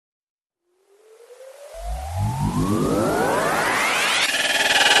Hello,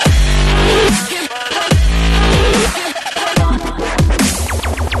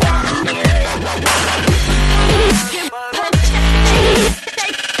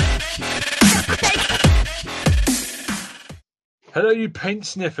 you paint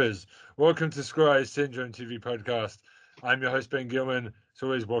sniffers. Welcome to Square Eyes Syndrome TV podcast. I'm your host, Ben Gilman. As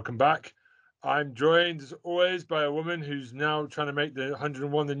always, welcome back. I'm joined, as always, by a woman who's now trying to make the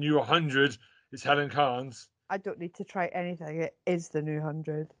 101 the new 100. It's Helen Carnes. I don't need to try anything. It is the new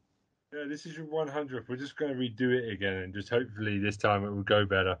 100. Yeah, this is your 100th. We're just going to redo it again, and just hopefully this time it will go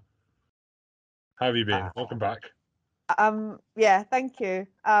better. How have you been? Welcome back. Yeah, thank you.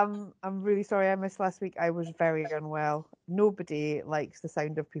 I'm really sorry I missed last week. I was very unwell. Nobody likes the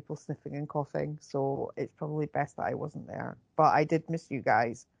sound of people sniffing and coughing, so it's probably best that I wasn't there. But I did miss you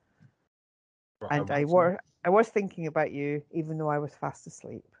guys. Right, and I was thinking about you, even though I was fast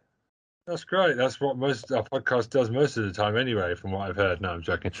asleep. That's great. That's what most our podcast does most of the time anyway, from what I've heard. No, I'm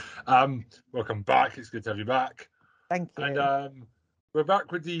joking. Welcome back. It's good to have you back. Thank you. And we're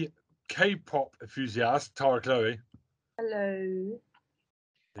back with the K-pop enthusiast, Tara Chloe. Hello.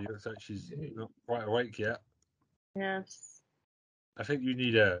 It looks like she's not quite awake yet. Yes. I think you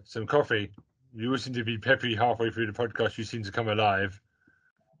need some coffee. You seem to be peppy halfway through the podcast. You seem to come alive.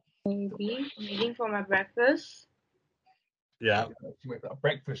 Maybe. I'm waiting for my breakfast. Yeah. She wait for that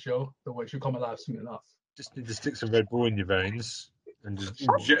breakfast show. The way she'll come alive soon enough. Just need to stick some Red Bull in your veins and just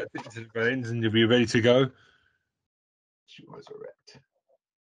inject it into the veins and you'll be ready to go. She resurrect.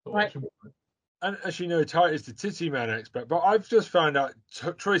 Right. And as you know, Ty is the titty man expert, but I've just found out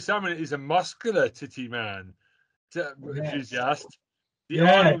Troy Salmon is a muscular titty man enthusiast. The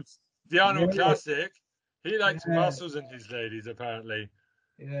Arnold classic. He likes muscles in his ladies, apparently.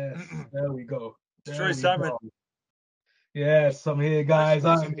 Yes, there we go. Troy Salmon. Yes, I'm here, guys.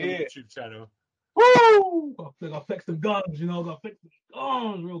 I'm here. YouTube channel. Woo! I'll flex the guns, I'll flex the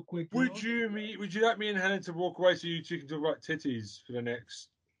guns real quick. Would you like me and Helen to walk away so you two can talk about titties for the next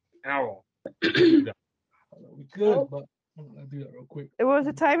hour? We could, but I'm gonna do that real quick. There was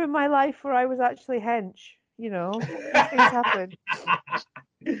a time in my life where I was actually hench. Things happen.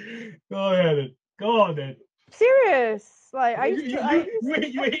 Go ahead. Go on then. Serious. Like you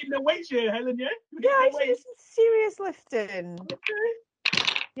were hitting the weights here, Helen, yeah? I used to do some serious lifting. Okay.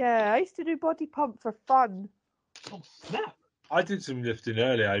 Yeah, I used to do body pump for fun. Oh snap! I did some lifting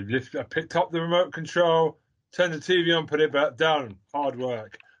earlier. I picked up the remote control, turned the TV on, put it back down. Hard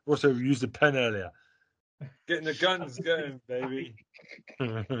work. Also used a pen earlier. Getting the guns going, baby.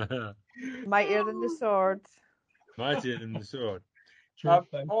 Mightier than the sword. Mightier than the sword. Yeah,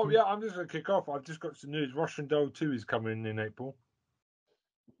 I'm just going to kick off. I've just got some news. Russian Doll 2 is coming in April.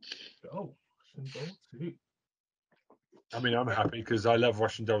 Oh, Russian Doll 2. I mean, I'm happy because I love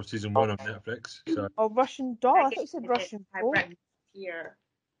Russian Doll Season 1 on Netflix. So. Oh, Russian Doll? I thought you said Russian Doll. Here.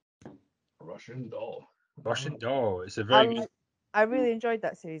 Russian Doll. Russian Doll. It's a very good... I really enjoyed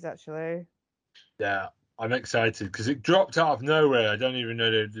that series, actually. Yeah, I'm excited because it dropped out of nowhere. I don't even know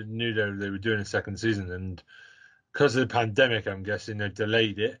they knew they were doing a second season, and because of the pandemic, I'm guessing they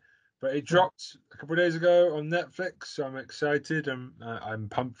delayed it. But it dropped a couple of days ago on Netflix, so I'm excited. I'm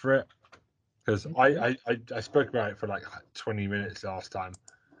pumped for it because I spoke about it for like 20 minutes last time.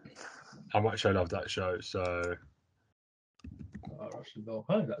 How much I love that show. So Russian Doll.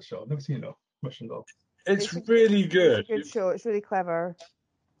 I heard that show. I've never seen it though. Russian Doll. It's really good. It's a good show. It's really clever.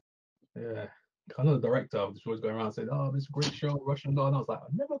 Yeah. I know the director was always going around saying, "Oh, this is a great show, Russian Doll," and I was like, "I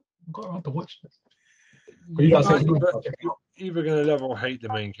never got around to watch this." But You're either going to love or hate the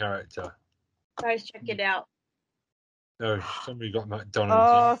main character. Guys, check it out. No, somebody got McDonald's.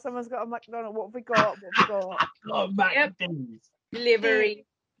 Oh, someone's got a McDonald's. What have we got? Oh, McDonald's. Delivery.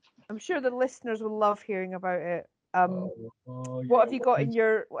 I'm sure the listeners will love hearing about it. What have you got in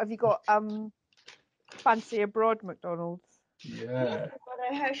your? What have you got? Fancy abroad McDonald's. Yeah. I've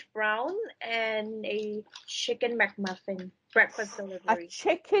got a hash brown and a chicken McMuffin breakfast delivery. A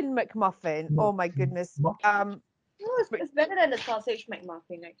chicken McMuffin. Oh my goodness. It's better than the sausage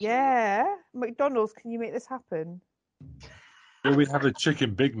McMuffin, actually. Yeah. McDonald's, can you make this happen? Well, we have a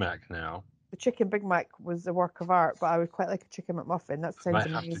chicken Big Mac now. The chicken Big Mac was a work of art, but I would quite like a chicken McMuffin. That sounds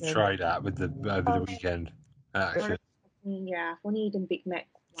amazing. Might have to try that over the weekend. Actually. Yeah, only eating Big Mac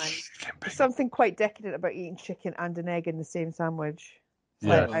one. There's something quite decadent about eating chicken and an egg in the same sandwich.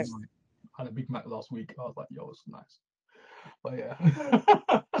 Yeah. I had a Big Mac last week. I was like, yo, it's nice. But yeah.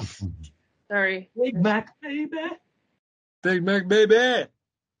 Sorry. Big Mac, baby. Big Mac, baby.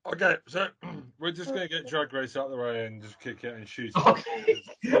 Okay, so we're just going to get Drag Race out of the way and just kick it and shoot it. Okay.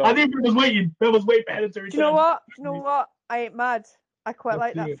 I think Ben was waiting. Ben was waiting for Helen to return. Do you know what? I ain't mad. I quite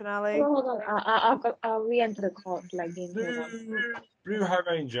like Okay. that finale. Hold on. I'll re-enter the call lagging. Hold on. Blue High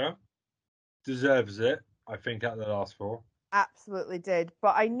Ranger deserves it, I think, out of the last four. Absolutely did.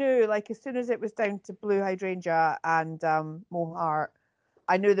 But I knew, like, as soon as it was down to Blue Hydrangea and Mohart,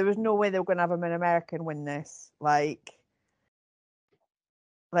 I knew there was no way they were going to have a Mid-American win this. Like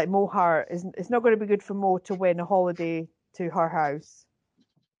Mohart it's not going to be good for Mo to win a holiday to her house.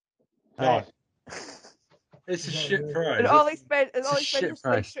 No, Like, it's a No, shit no. prize. and all It's a shit expenses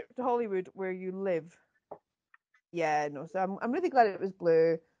like price. trip to Hollywood where you live. Yeah, no. So I'm really glad it was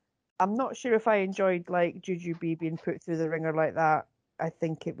Blue. I'm not sure if I enjoyed like Jujubee being put through the ringer like that. I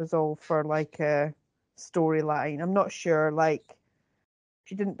think it was all for like a storyline. I'm not sure. Like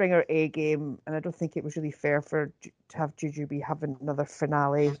she didn't bring her A game, and I don't think it was really fair for to have Jujubee having another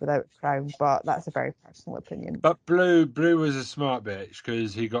finale without Crown. But that's a very personal opinion. But Blue was a smart bitch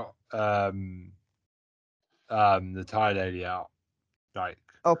because he got the Thai lady out. Like,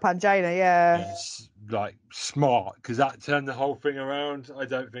 Oh, Pangina, yeah. it's like smart because that turned the whole thing around. I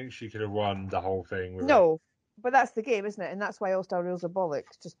don't think she could have won the whole thing with it. No, but that's the game, isn't it? And that's why All Star rules are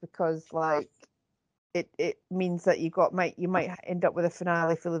bollocks. Just because like it means that you might end up with a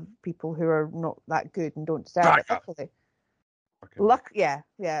finale full of people who are not that good and don't deserve it. Bagger. Luckily, Fucking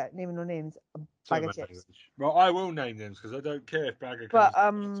yeah, naming no names. so Bag of much chips. language. Well, I will name names because I don't care if Bagger But,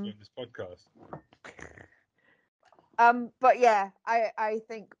 comes on this podcast. But yeah, I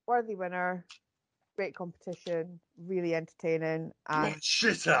think worthy winner, great competition, really entertaining, and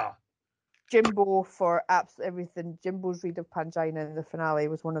Shitter. Jimbo for absolutely everything. Jimbo's read of Pangina in the finale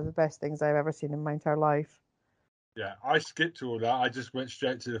was one of the best things I've ever seen in my entire life. Yeah, I skipped all that. I just went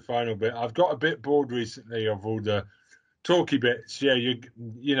straight to the final bit. I've got a bit bored recently of all the talky bits. Yeah,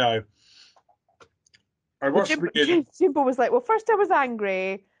 you know. I Well, watched the beginning. Jimbo was like, well, first I was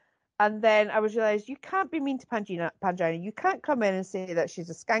angry, and then I was realised you can't be mean to Pangina. You can't come in and say that she's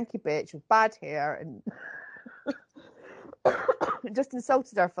a skanky bitch with bad hair and just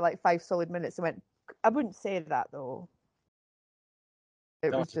insulted her for like 5 solid minutes. I went, I wouldn't say that though.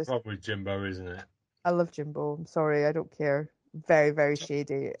 It was That's the just, problem with Jimbo, isn't it? I love Jimbo. I'm sorry, I don't care. Very, very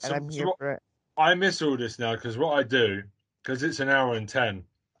shady, and So- I'm so here what- for it. I miss all this now because what I do, because it's an hour and 10,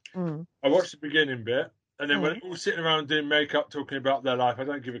 Mm. I watch the beginning bit, and then when Mm. they're all sitting around doing makeup, talking about their life, I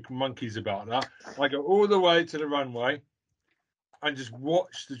don't give a monkeys about that. I go all the way to the runway and just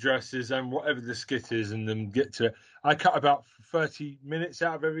watch the dresses and whatever the skit is and then get to it. I cut about 30 minutes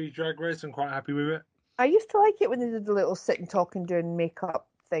out of every drag race. I'm quite happy with it. I used to like it when they did the little sit and talk and doing makeup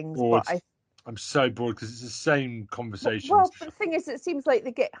things, Bored. but I'm so bored because it's the same conversations. well, but the thing is, it seems like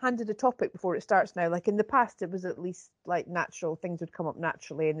they get handed a topic before it starts now. Like in the past, it was at least like natural things would come up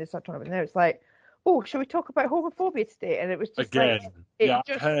naturally, and they start talking about it. Now it's like, oh, shall we talk about homophobia today? And it was just Again, like, yeah,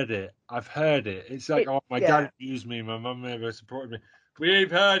 I've heard it. It's like, oh, my yeah. dad abused me. My mum never supported me.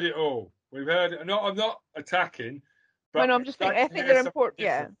 We've heard it all. We've heard it. I'm not attacking. But No, I'm just thinking. I think they're important.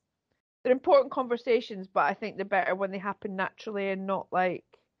 Yeah, they're important conversations, but I think they're better when they happen naturally and not like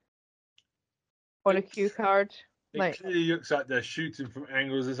on a cue card. It clearly looks like they're shooting from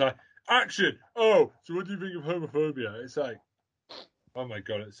angles. It's like, action! Oh, so what do you think of homophobia? It's like, oh my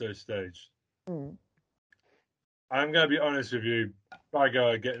god, it's so staged. Mm. I'm going to be honest with you.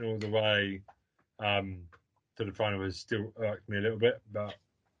 Bagger getting all the way to the final has still irked me a little bit, but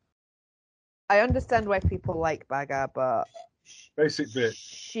I understand why people like Baga, but basic bit.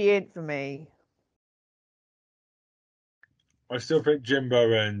 She ain't for me. I still think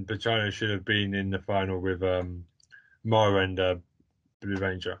Jimbo and Pachino should have been in the final with Mara and Blue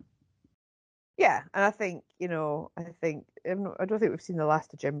Ranger. Yeah, and I think I don't think we've seen the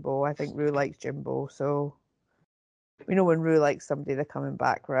last of Jimbo. I think Rue likes Jimbo, so we know when Rue likes somebody, they're coming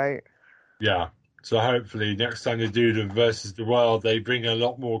back, right? Yeah. So hopefully next time they do the versus the world, they bring a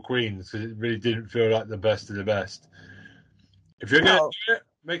lot more queens because it really didn't feel like the best of the best. If you're going to do it,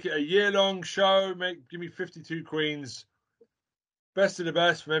 make it a year-long show. Give me 52 queens, best of the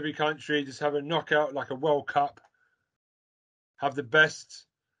best from every country. Just have a knockout like a World Cup. Have the best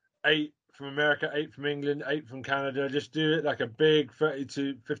 8 from America, 8 from England, 8 from Canada. Just do it like a big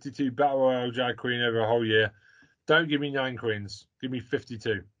 52 battle royal drag queen over a whole year. Don't give me 9 queens. Give me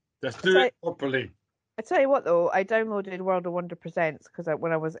 52. Let's do it properly. I tell you what, though, I downloaded World of Wonder Presents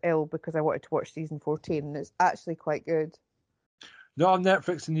when I was ill because I wanted to watch season 14, and it's actually quite good. Not on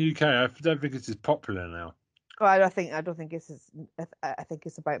Netflix in the UK. I don't think it's as popular now. Well, I don't think it's. I think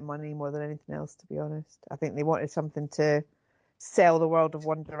it's about money more than anything else. To be honest, I think they wanted something to sell the World of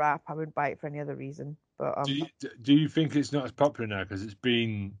Wonder app. I wouldn't buy it for any other reason. But do you think it's not as popular now because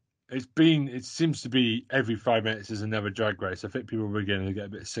it seems to be every 5 minutes there's another drag race. I think people are beginning to get a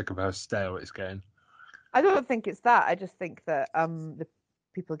bit sick of how stale it's getting. I don't think it's that. I just think that the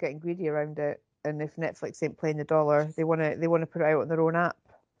people are getting greedy around it, and if Netflix ain't playing the dollar, they want to put it out on their own app.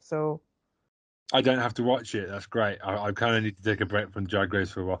 So I don't have to watch it. That's great. I kind of need to take a break from Drag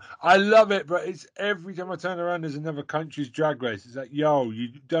Race for a while. I love it, but it's every time I turn around, there's another country's Drag Race. It's like, yo, you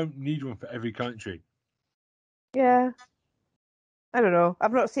don't need one for every country. yeah, I don't know.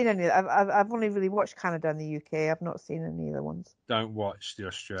 I've not seen any. I've only really watched Canada and the UK. I've not seen any other ones. Don't watch the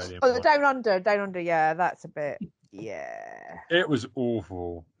Australian Oh, the one. Down Under. Yeah, that's a bit. Yeah. It was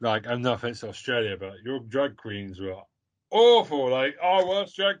awful. Like, I'm no offense to Australia, but your drag queens were awful. Like, our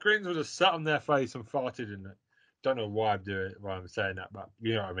worst drag queens would have sat on their face and farted in it. Don't know why I'm saying that, but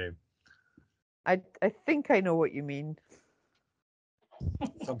you know what I mean. I think I know what you mean.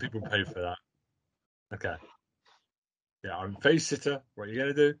 Some people pay for that. Okay. Yeah, I'm face sitter. What are you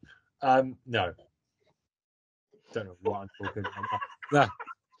gonna do? No. Don't know what I'm talking about.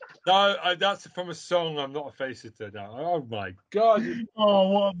 No, that's from a song. I'm not a face sitter now. Oh my god. Oh,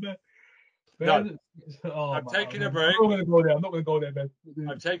 what, man? No. Oh, I'm taking a man. break. I'm not gonna go there. I'm not gonna go there, man.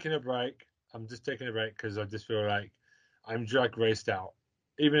 I'm taking a break. I'm just taking a break because I just feel like I'm drag raced out.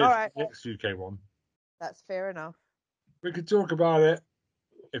 Even if All right. next UK one. That's fair enough. We could talk about it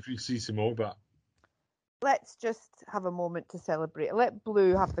if you see some more, but Let's just have a moment to celebrate. Let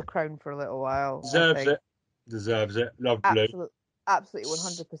Blue have the crown for a little while. deserves it. Love Blue. Absolutely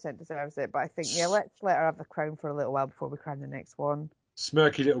 100% deserves it. But I think, yeah, let's let her have the crown for a little while before we crown the next one.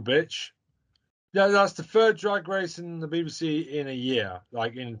 Smirky little bitch. Yeah, that's the third drag race in the BBC in a year.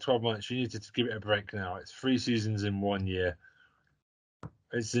 Like in 12 months, you need to give it a break now. It's 3 seasons in 1 year.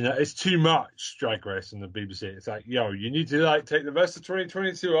 It's too much drag race in the BBC. It's like, yo, you need to take the rest of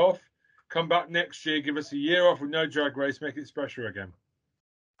 2022 off. Come back next year, give us a year off with no drag race, make it special again.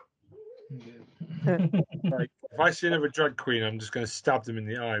 Like, if I see another drag queen, I'm just going to stab them in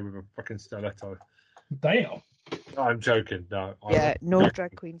the eye with a fucking stiletto. Damn. No, I'm joking. No. Yeah, no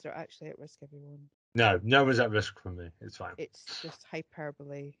drag queens are actually at risk, everyone. No one's at risk for me. It's fine. It's just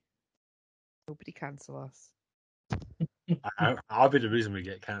hyperbole. Nobody cancel us. I'll be the reason we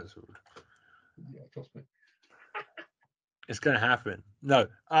get cancelled. Yeah, trust me. It's going to happen. No.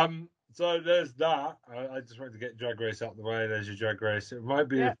 So there's that. I just wanted to get Drag Race out of the way. There's your Drag Race. It might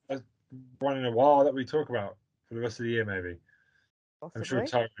be one in a while that we talk about for the rest of the year, maybe. Possibly. I'm sure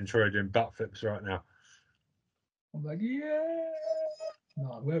Tyra and Troy are doing butt flips right now. I'm like, yeah.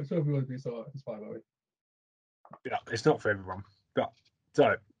 No, whatever you want to do, so it's fine, by Yeah, it's not for everyone. But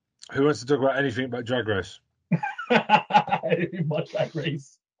so, who wants to talk about anything but Drag Race? Much Drag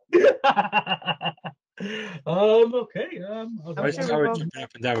Race. Okay. Why is Tyra jumping up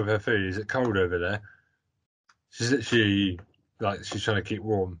and down with her food? Is it cold over there? She's literally she's trying to keep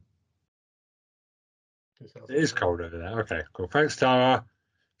warm. It is cold over there. Okay, cool. Thanks, Tara.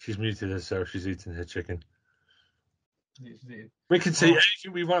 She's muted herself. She's eating her chicken. We can say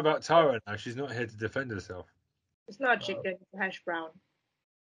anything we want about Tara now. She's not here to defend herself. It's not chicken, it's hash brown.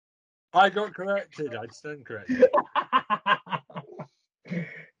 I got corrected. I stand corrected.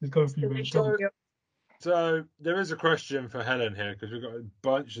 So there is a question for Helen here because we've got a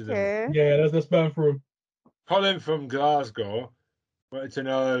bunch of them. Okay. Yeah, let's burn through. Colin from Glasgow wanted to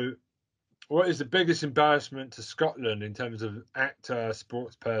know, what is the biggest embarrassment to Scotland in terms of actor,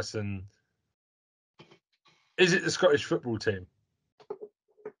 sports person? Is it the Scottish football team?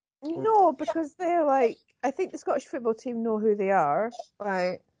 No, because they're I think the Scottish football team know who they are.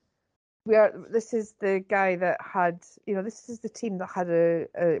 Right. This is the guy that had, this is the team that had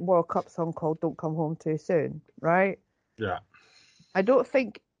a World Cup song called "Don't Come Home Too Soon," right? Yeah. I don't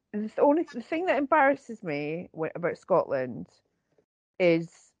think the thing that embarrasses me about Scotland is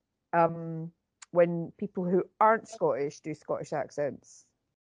when people who aren't Scottish do Scottish accents.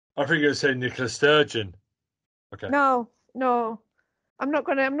 I think you're saying Nicola Sturgeon. Okay. No, I'm not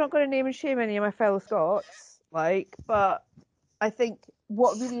gonna name and shame any of my fellow Scots, but I think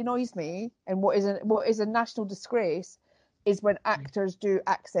what really annoys me and what is a national disgrace is when actors do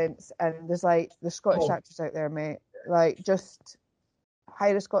accents, and there's Scottish actors out there, mate. Just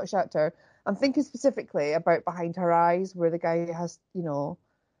hire a Scottish actor. I'm thinking specifically about Behind Her Eyes, where the guy has,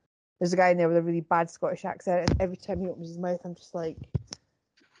 there's a guy in there with a really bad Scottish accent, and every time he opens his mouth, I'm just like,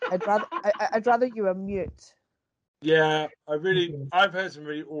 I'd rather you were mute. Yeah, I've heard some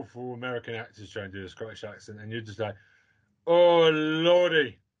really awful American actors try and do a Scottish accent, and you're just like, oh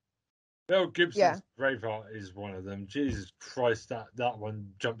lordy. Mel Gibson's Braveheart is one of them. Jesus Christ, that one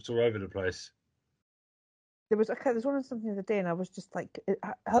jumps all over the place. There was one on something the other day, and I was just like,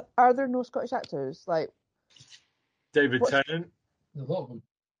 are there no Scottish actors? David Tennant. There's a lot of them.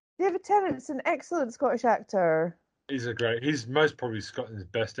 David Tennant's an excellent Scottish actor. He's most probably Scotland's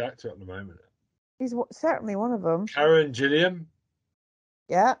best actor at the moment. He's certainly one of them. Karen Gilliam.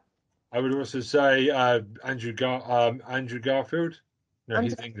 Yeah. I would also say Andrew Garfield. No, Andrew-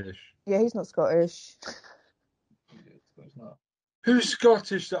 he's English. Yeah, he's not Scottish. It's not. Who's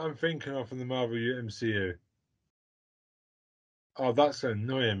Scottish that I'm thinking of from the Marvel MCU? Oh, that's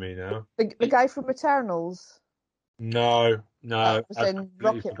annoying me now. The guy from Eternals. No. Was I've in completely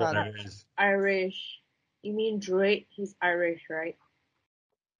Rocket forgotten Man. who it is. Irish. You mean Drake? He's Irish, right?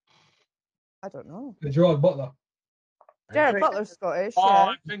 I don't know. Gerard Butler. Jared Drake. Butler's Scottish. Oh, Yeah.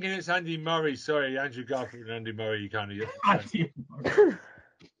 I'm thinking it's Andy Murray. Sorry, Andrew Garfield and Andy Murray. You kind of get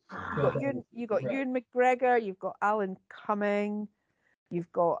You got Ewan McGregor. You've got Alan Cumming.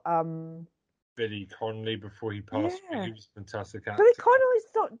 You've got Billy Connolly before he passed. Yeah. He was a fantastic actor. Billy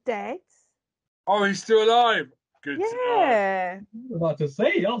Connolly's not dead. Oh, he's still alive. Good to know. Yeah. I was about to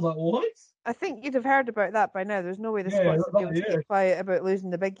say, I was like, what? I think you'd have heard about that by now. There's no way the Yeah, Scots would be able to yeah. keep quiet about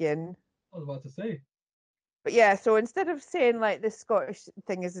losing the big one. I was about to say. But yeah, so instead of saying like this Scottish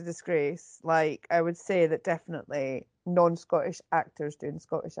thing is a disgrace, like I would say that definitely non-Scottish actors doing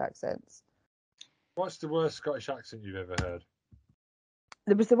Scottish accents. What's the worst Scottish accent you've ever heard?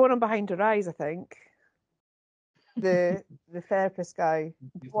 There was the one on Behind Her Eyes, I think. The therapist guy.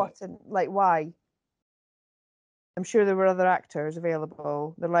 What and like why? I'm sure there were other actors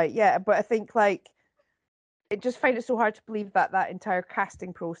available. They're like, yeah, but I think like it just find it so hard to believe that entire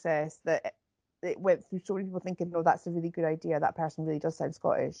casting process that it went through so many people thinking, no, that's a really good idea. That person really does sound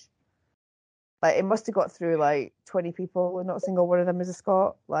Scottish. Like it must have got through like 20 people and not a single one of them is a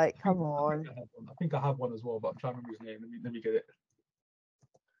Scot. Like, come on. I think I have one as well, but I'm trying to remember his name. Let me get it.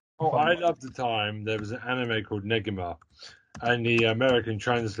 Oh, I love the time there was an anime called Negima, and the American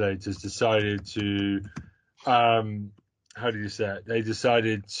translators decided to, how do you say it? They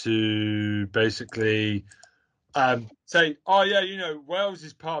decided to basically say, oh yeah, you know, Wales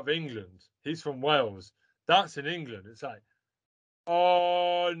is part of England. He's from Wales. That's in England. It's like,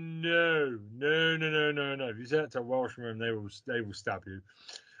 oh no. If you say that to a Welshman, they will stab you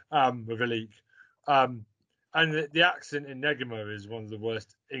with a leek. And the accent in Negimo is one of the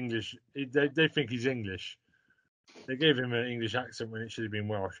worst English. They think he's English. They gave him an English accent when it should have been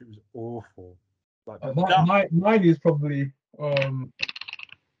Welsh. It was awful. Like, mine is probably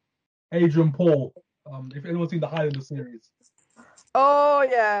Adrian Paul. If anyone's seen the Highlander series. Oh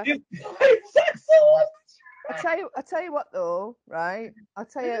yeah. It's excellent. I tell you what though, right? I'll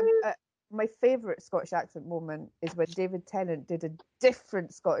tell you my favourite Scottish accent moment is when David Tennant did a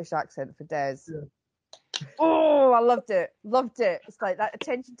different Scottish accent for Des. Yeah. Oh, I loved it. It's like that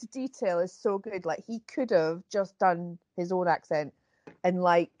attention to detail is so good. Like he could have just done his own accent and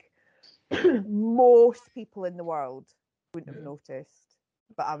like most people in the world wouldn't have noticed.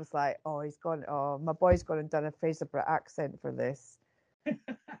 But I was like, my boy's gone and done a Fraserburgh accent for this.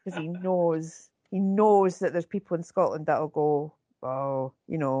 Because he knows that there's people in Scotland that'll go, oh,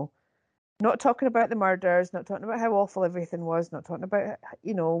 you know, not talking about the murders, not talking about how awful everything was, not talking about,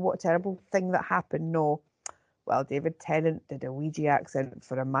 you know, what a terrible thing that happened. No. Well, David Tennant did a Ouija accent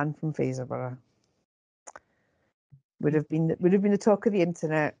for a man from Fraserburgh. Would have been the talk of the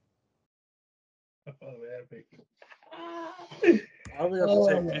internet. I would have to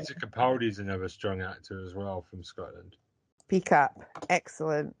say Peter Capaldi's another strong actor as well from Scotland. PCAP,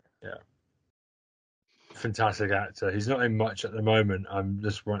 excellent. Yeah. Fantastic actor. He's not in much at the moment. I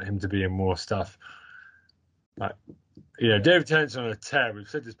just want him to be in more stuff. Like, you know, David Tennant's on a tear. We've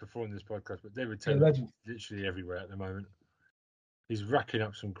said this before in this podcast, but David Tennant is literally everywhere at the moment. He's racking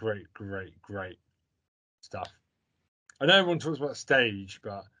up some great stuff. I know everyone talks about stage,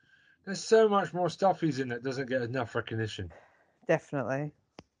 but there's so much more stuff he's in that doesn't get enough recognition. Definitely.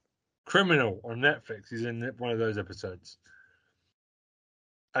 Criminal on Netflix. He's in one of those episodes.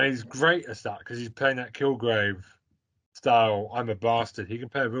 And he's great at that because he's playing that Kilgrave style, I'm a bastard. He can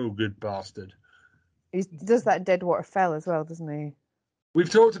play a real good bastard. He does that in Deadwater Fell as well, doesn't he? We've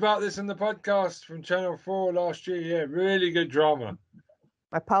talked about this in the podcast from Channel 4 last year. Yeah, really good drama.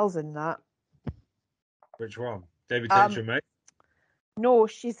 My pal's in that. Which one? David Tennant's your mate? No,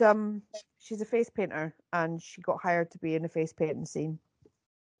 she's a face painter and she got hired to be in a face painting scene.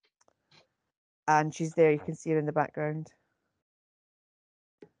 And she's there, you can see her in the background.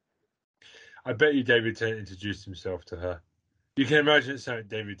 I bet you David Tennant introduced himself to her. You can imagine it's something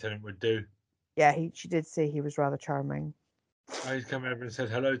David Tennant would do. Yeah, she did say he was rather charming. Oh, he's come over and said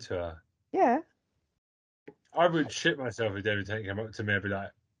hello to her. Yeah. I would shit myself if David Tennant came up to me and be like,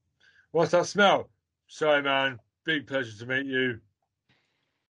 what's that smell? Sorry, man. Big pleasure to meet you.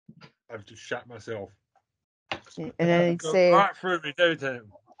 I've just shat myself. And then he'd say... Right through me, David Tennant.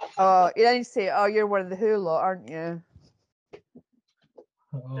 Oh, then he'd say, oh, you're one of the Who lot, aren't you?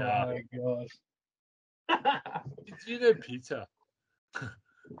 Oh, my gosh. Do you know Peter?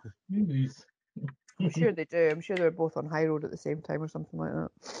 Movies. I'm sure they do. I'm sure they were both on High Road at the same time or something like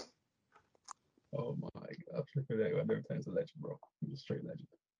that. Oh my god, I've never turned to legend, bro. He's a straight legend.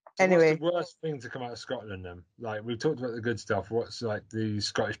 So Anyway. what's the worst thing to come out of Scotland then? Like we've talked about the good stuff. What's like the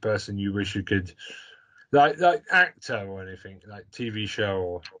Scottish person you wish you could, like actor or anything, like TV show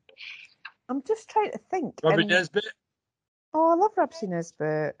or I'm just trying to think. Robbie and- Nesbitt? Oh, I love Ramsay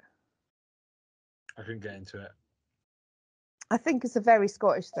Nesbitt. I couldn't get into it. I think it's a very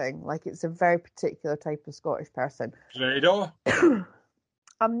Scottish thing. Like, it's a very particular type of Scottish person. Gleador?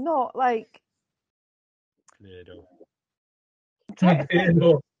 I'm not like. Gleador. I'm trying to think.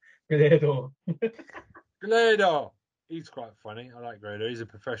 Gleador! He's quite funny. I like Gleador. He's a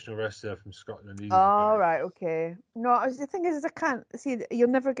professional wrestler from Scotland. He's Oh, right, okay. No, the thing is, I can't see. You'll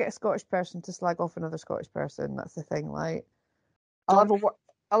never get a Scottish person to slag off another Scottish person. That's the thing. Like, I'll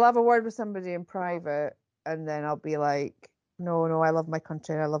have a word with somebody in private, and then I'll be like, no, I love my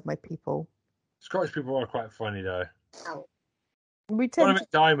country. I love my people. Scottish people are quite funny though. We tend Conor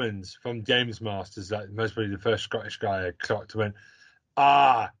McDiamond from Games Masters, like most probably the first Scottish guy I clocked, went,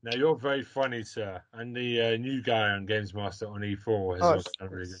 now you're very funny, sir. And the new guy on Games Master on E4 has also done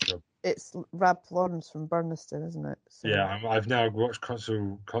a really good job. It's Rab Lawrence from Burniston, isn't it? So. Yeah, I've now watched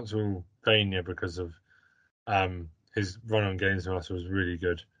Consulvania because of his run on Games Master was really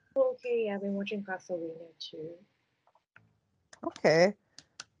good. Okay, I've been watching Castlevania too. Okay.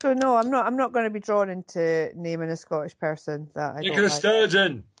 So no, I'm not going to be drawn into naming a Scottish person that I Nicola don't like.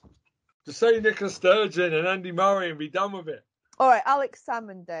 Sturgeon. Just say Nicola Sturgeon and Andy Murray and be done with it. All right, Alex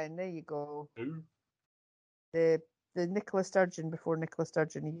Salmon down. There you go. Who? The Nicola Sturgeon before Nicola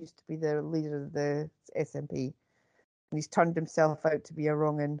Sturgeon. He used to be the leader of the SNP, and he's turned himself out to be a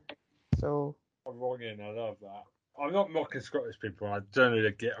wrong'un. So I'm wronging. I love that. I'm not mocking Scottish people. I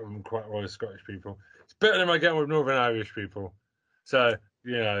generally get on quite well with Scottish people. It's better than I get with Northern Irish people. So, at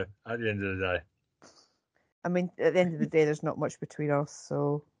the end of the day. I mean, at the end of the day, there's not much between us.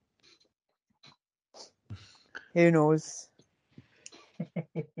 So who knows?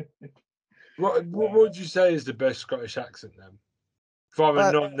 What would you say is the best Scottish accent then? From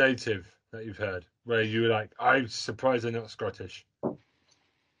a non-native that you've heard, where you were like, I'm surprised they're not Scottish.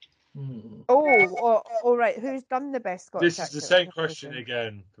 Oh, all right. Who's done the best Scottish accent? This is the same question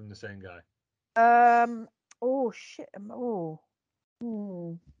again from the same guy. Oh shit.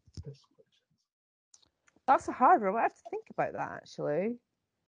 That's a hard one. I have to think about that actually.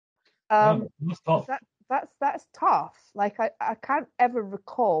 That's tough. That's tough. Like I can't ever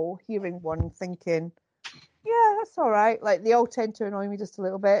recall hearing one thinking, yeah, that's all right. Like they all tend to annoy me just a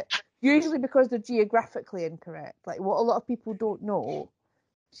little bit. Usually because they're geographically incorrect. Like what a lot of people don't know,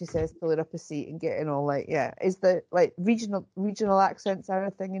 she says, pulling up a seat and getting all like, yeah, is the like regional accents are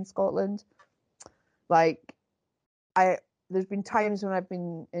a thing in Scotland. Like there's been times when I've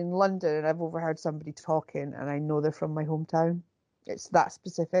been in London and I've overheard somebody talking and I know they're from my hometown. It's that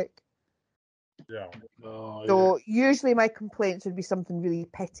specific. Yeah. So usually my complaints would be something really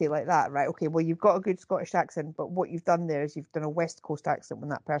petty like that, right? Okay, well, you've got a good Scottish accent, but what you've done there is you've done a West Coast accent when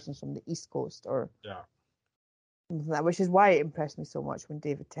that person's from the East Coast or something like that, which is why it impressed me so much when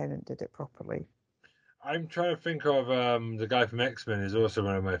David Tennant did it properly. I'm trying to think of the guy from X-Men is also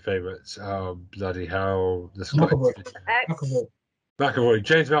one of my favourites. Oh, bloody hell. The Scottish... McAvoy.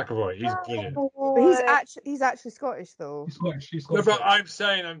 James McAvoy. He's brilliant. But he's actually Scottish, though. He's Scottish. No, but I'm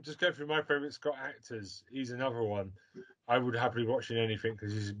saying, I'm just going through my favourite Scott actors. He's another one. I would happily watch in anything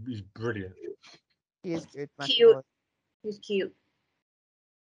because he's brilliant. He is good. Cute. He's cute.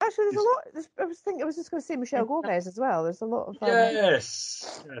 Actually, there's a lot. I was just going to say Michelle Gomez as well. There's a lot of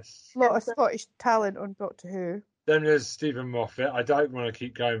yes. a lot of Scottish talent on Doctor Who. Then there's Stephen Moffat. I don't want to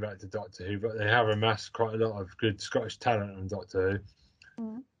keep going back to Doctor Who, but they have amassed quite a lot of good Scottish talent on Doctor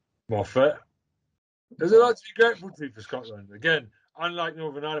Who. Moffat. There's a lot to be grateful to for Scotland. Again, unlike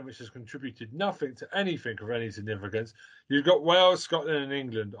Northern Ireland, which has contributed nothing to anything of any significance, you've got Wales, Scotland, and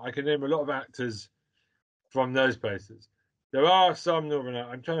England. I can name a lot of actors from those places. There are some Northern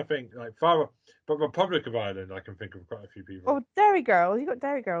Ireland. I'm trying to think, but Republic of Ireland, I can think of quite a few people. Oh, Derry Girls. You got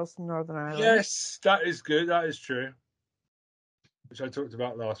Derry Girls from Northern Ireland. Yes, that is good. That is true. Which I talked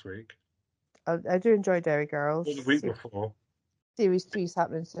about last week. I do enjoy Derry Girls. Or the week before. Series 3 is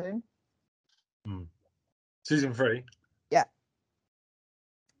happening soon. Season 3. Yeah.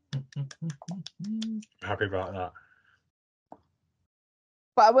 Happy about that.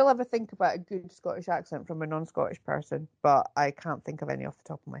 But I will have a think about a good Scottish accent from a non-Scottish person, but I can't think of any off the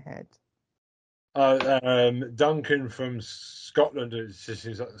top of my head. Duncan from Scotland. It just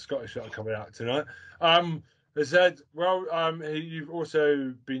seems like the Scottish that are coming out tonight. It said, well, you've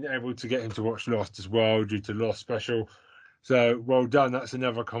also been able to get him to watch Lost as well due to Lost special. So well done. That's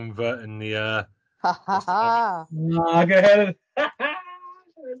another convert in the Ha ha ha. Nah, go ahead.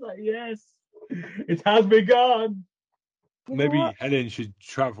 It's like, yes, it has begun. You know maybe what? Helen should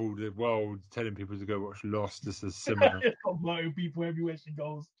travel the world telling people to go watch Lost. This is similar. Promoting people everywhere she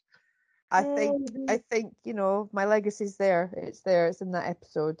goes. I think, my legacy's there. It's there. It's in that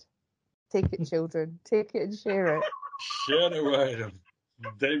episode. Take it, children. Take it and share it. Share the word of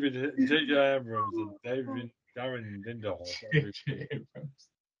David J.J. Abrams and David Darren Lindelof. J.J. Abrams.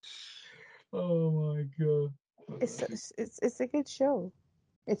 Oh my god. It's a good show.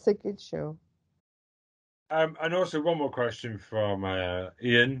 It's a good show. And also one more question from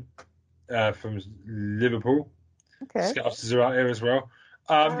Ian from Liverpool. Okay. Scousers are out here as well.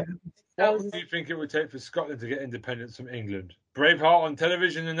 What was- do you think it would take for Scotland to get independence from England? Braveheart on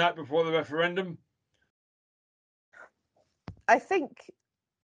television the night before the referendum? I think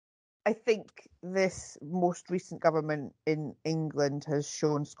this most recent government in England has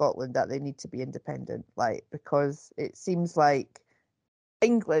shown Scotland that they need to be independent, because it seems like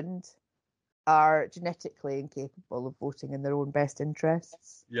England are genetically incapable of voting in their own best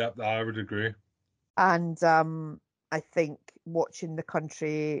interests. Yeah, I would agree. And I think watching the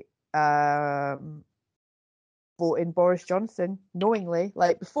country vote in Boris Johnson knowingly,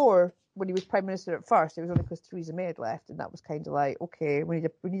 before, when he was Prime Minister at first, it was only because Theresa May had left, and that was kind of like, okay, we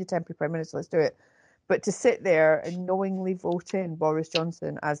need a temporary Prime Minister, let's do it. But to sit there and knowingly vote in Boris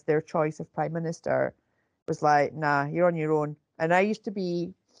Johnson as their choice of Prime Minister was like, nah, you're on your own. And I used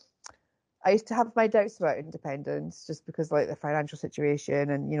to have my doubts about independence just because, the financial situation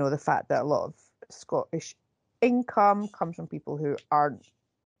and, the fact that a lot of Scottish income comes from people who aren't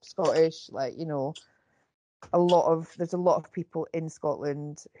Scottish. There's a lot of people in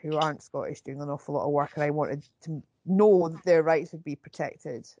Scotland who aren't Scottish doing an awful lot of work, and I wanted to know that their rights would be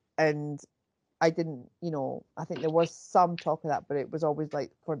protected. And I didn't, I think there was some talk of that, but it was always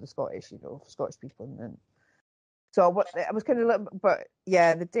for the Scottish, Scottish people. And so I was kind of, but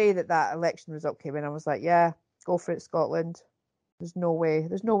yeah, the day that election result came in, I was like, yeah, go for it, Scotland. There's no way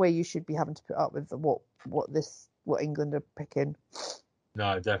you should be having to put up with what England are picking.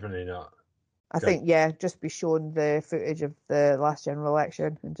 No, definitely not. I think, just be shown the footage of the last general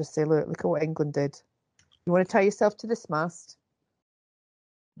election and just say, look at what England did. You want to tie yourself to this mast?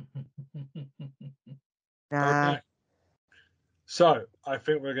 Nah. Okay. So I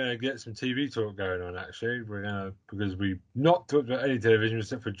think we're going to get some TV talk going on. Actually, because we've not talked about any television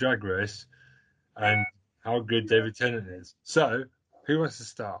except for Drag Race and how good David Tennant is. So who wants to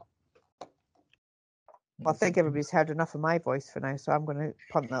start? Well, I think everybody's heard enough of my voice for now, so I'm going to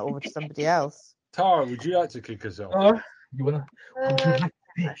punt that over to somebody else. Tara, would you like to kick us off? You wanna?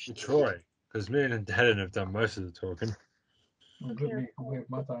 Troy, because me and Helen have done most of the talking. Okay.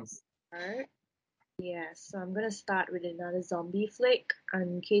 My time. Alright. Yeah, so I'm gonna start with another zombie flick,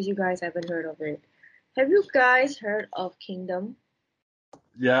 in case you guys haven't heard of it. Have you guys heard of Kingdom?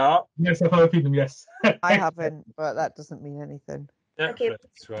 Yeah, Yes, I've heard of Kingdom, yes. I haven't, but that doesn't mean anything.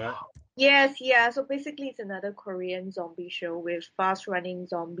 Netflix, right? Yes, yeah. So basically, it's another Korean zombie show with fast-running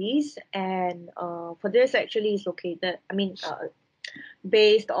zombies, and for this actually is located.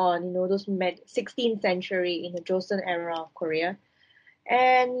 Based on those 16th century in the Joseon era of Korea,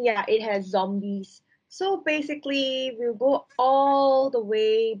 and yeah, it has zombies. So basically, we'll go all the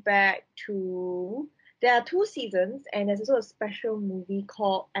way back to. There are 2 seasons, and there's also a special movie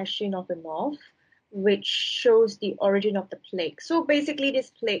called Ashin of the North, which shows the origin of the plague. So basically,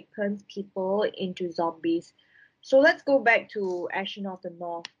 this plague turns people into zombies. So let's go back to Ashen of the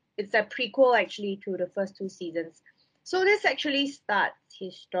North. It's a prequel actually to the first 2 seasons. So this actually starts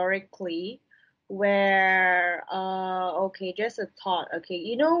historically, where just a thought.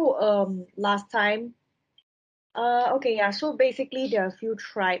 Okay, last time. So basically there are a few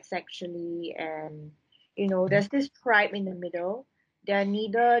tribes actually, and there's this tribe in the middle. They're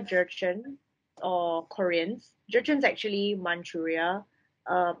neither Jurchen or Koreans. Jurchen's actually Manchuria,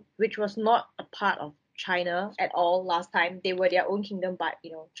 which was not a part of China at all last time. They were their own kingdom, but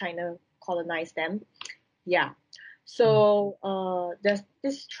China colonized them. Yeah. So there's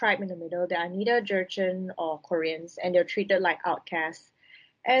this tribe in the middle. They are neither Jurchen or Koreans, and they're treated like outcasts.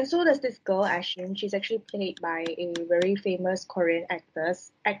 And so there's this girl, Ashin. She's actually played by a very famous Korean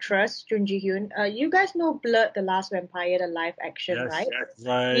actress, Jun Ji-hyun. You guys know Blood, the Last Vampire, the live action, right?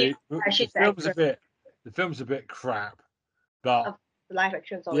 Right. Yeah, she's The film's a bit crap, but The live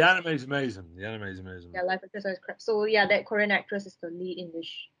action is The always anime's amazing. The anime's amazing. live action is always crap. So yeah, that Korean actress is the lead in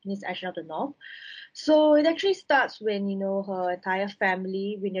this Ashen of the North. So it actually starts when her entire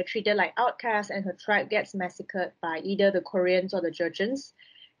family, when they're treated like outcasts, and her tribe gets massacred by either the Koreans or the Jurchens.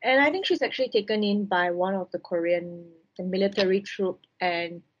 And I think she's actually taken in by one of the military troop,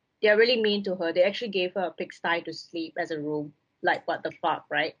 and they're really mean to her. They actually gave her a pigsty to sleep as a room. Like, what the fuck,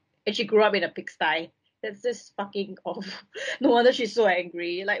 right? And she grew up in a pigsty. That's just fucking awful. No wonder she's so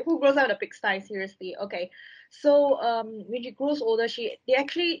angry. Like, who grows up in a pigsty? Seriously. Okay. So when she grows older,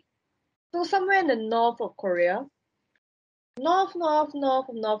 so somewhere in the north of Korea, north of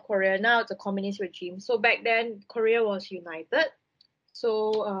North Korea. Now it's a communist regime. So back then, Korea was united.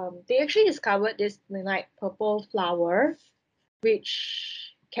 So they actually discovered this like purple flower,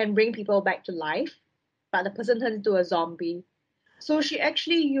 which can bring people back to life, but the person turns into a zombie. So she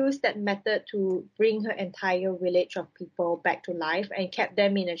actually used that method to bring her entire village of people back to life and kept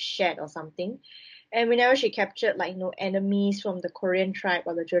them in a shed or something. And whenever she captured enemies from the Korean tribe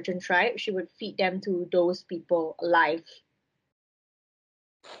or the Jurchen tribe, she would feed them to those people alive.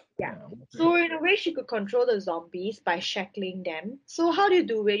 Yeah. So in a way, she could control the zombies by shackling them. So how do you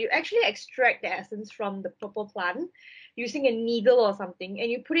do it? You actually extract the essence from the purple plant using a needle or something, and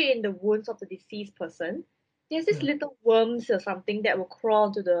you put it in the wounds of the deceased person. There's this little worms or something that will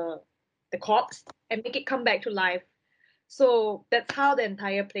crawl to the corpse and make it come back to life. So that's how the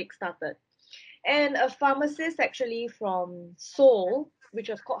entire plague started. And a pharmacist actually from Seoul, which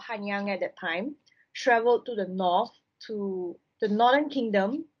was called Hanyang at that time, traveled to the north, to the northern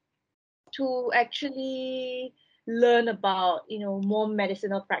kingdom, to actually learn about more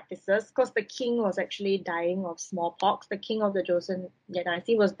medicinal practices, because the king was actually dying of smallpox. The king of the Joseon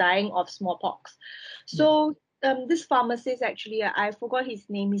dynasty was dying of smallpox. So this pharmacist, actually, I forgot his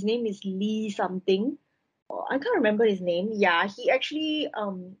name. His name is Lee something. I can't remember his name. Yeah, he actually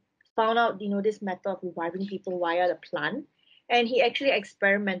found out this method of reviving people via the plant, and he actually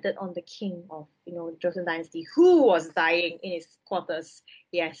experimented on the king of Joseon dynasty, who was dying in his quarters.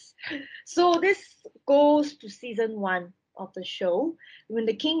 Yes. So this goes to season 1 of the show, when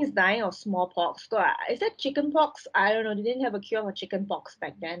the king is dying of smallpox. So, is that chickenpox? I don't know. They didn't have a cure for chickenpox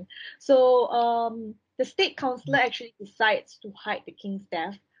back then. So the state councilor actually decides to hide the king's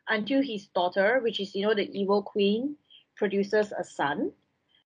death until his daughter, which is the evil queen, produces a son.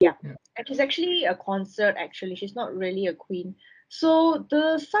 Yeah. And she's actually a consort, actually. She's not really a queen. So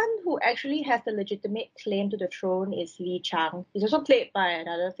the son who actually has the legitimate claim to the throne is Lee Chang. He's also played by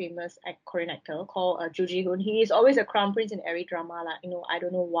another famous Korean actor called Joo Ji-hoon. He is always a crown prince in every drama. I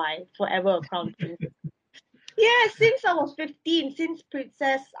don't know why. Forever a crown prince. Yeah, since I was 15, since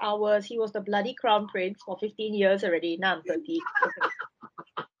Princess Hours, he was the bloody crown prince for 15 years already. Now I'm 30.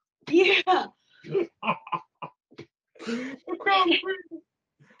 Yeah.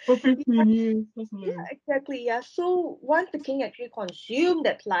 For 15 years. That's hilarious. Yeah, exactly. Yeah. So once the king actually consumed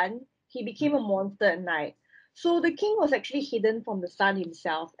that plant, he became a monster at night. So the king was actually hidden from the sun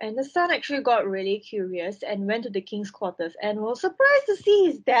himself, and the son actually got really curious and went to the king's quarters and was surprised to see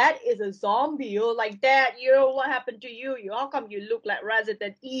his dad is a zombie. Oh, like, Dad, what happened to you? How come you look like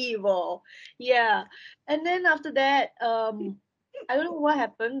Resident Evil? Yeah. And then after that, I don't know what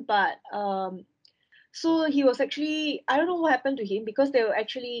happened, but so he was actually, I don't know what happened to him, because they were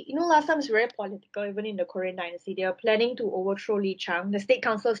actually, last time it's very political, even in the Korean dynasty. They were planning to overthrow Lee Chang. The state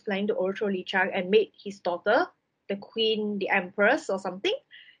council was planning to overthrow Lee Chang and make his daughter the queen, the empress or something.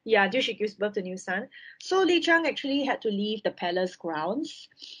 Yeah, until she gives birth to a new son. So Lee Chang actually had to leave the palace grounds.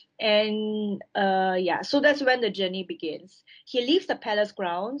 And so that's when the journey begins. He leaves the palace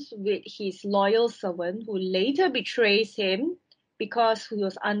grounds with his loyal servant, who later betrays him because he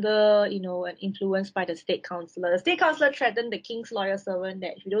was under, influenced by the state councillor. The state councillor threatened the king's loyal servant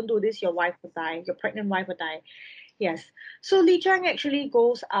that if you don't do this, your wife will die, your pregnant wife will die. Yes. So Lee Chang actually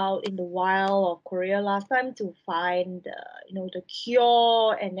goes out in the wild of Korea last time to find, the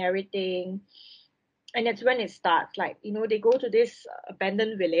cure and everything. And that's when it starts. They go to this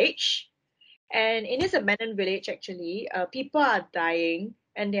abandoned village. And in this abandoned village, actually, people are dying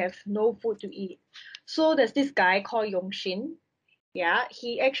and they have no food to eat. So there's this guy called Yong Shin. Yeah,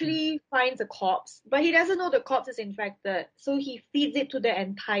 he actually finds a corpse, but he doesn't know the corpse is infected. So he feeds it to the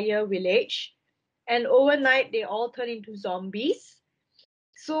entire village. And overnight, they all turn into zombies.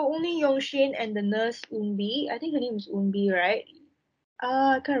 So only Yongshin and the nurse Unbi, I think her name is Unbi, right?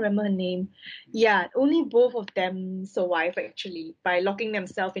 I can't remember her name. Yeah, only both of them survive, actually, by locking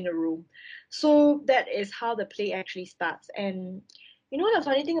themselves in a room. So that is how the play actually starts. And the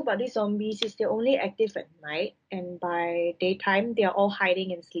funny thing about these zombies is they're only active at night, and by daytime, they're all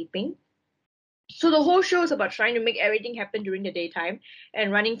hiding and sleeping. So the whole show is about trying to make everything happen during the daytime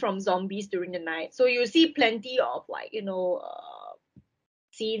and running from zombies during the night. So you see plenty of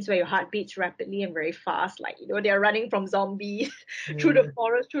scenes where your heart beats rapidly and very fast. Like, they're running from zombies through the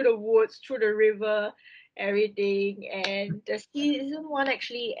forest, through the woods, through the river, everything. And the season 1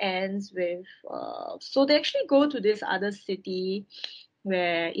 actually ends with, so they actually go to this other city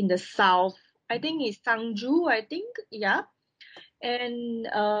where in the south, I think it's Sangju, yeah. And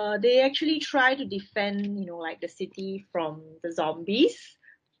they actually try to defend, the city from the zombies,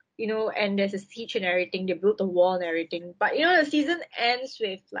 and there's a siege and everything. They built the wall and everything. But, the season ends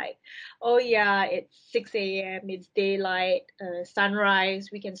with like, oh yeah, it's 6 a.m., it's daylight, sunrise,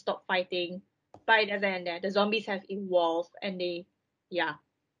 we can stop fighting. But it doesn't end there. The zombies have evolved and they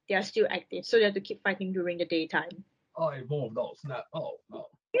are still active. So they have to keep fighting during the daytime. Oh, evolved. Oh, snap. Oh, no.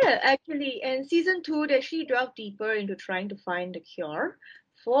 Yeah, actually, and season 2, they actually delve deeper into trying to find the cure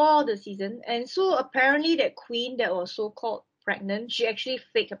for the season. And so apparently that queen that was so-called pregnant, she actually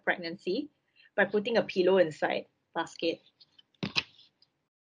faked a pregnancy by putting a pillow inside basket.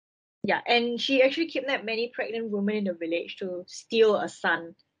 Yeah, and she actually kidnapped many pregnant women in the village to steal a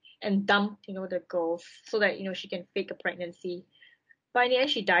son and dump, the girls so that, she can fake a pregnancy. But in the end,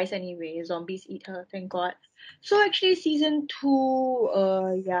 she dies anyway. Zombies eat her, thank God. So actually, season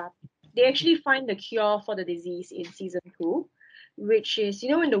 2, they actually find the cure for the disease in season 2, which is,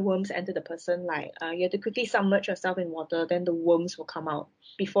 when the worms enter the person, like you have to quickly submerge yourself in water, then the worms will come out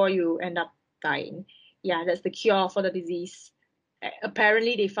before you end up dying. Yeah, that's the cure for the disease.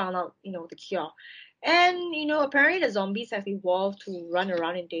 Apparently, they found out, the cure. And, apparently the zombies have evolved to run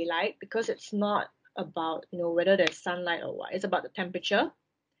around in daylight because it's not about whether there's sunlight or what. It's about the temperature.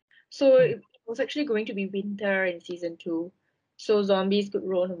 So it was actually going to be winter in season 2, so zombies could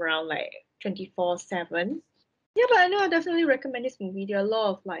roam around like 24/7. Yeah, but I know I definitely recommend this movie. There are a lot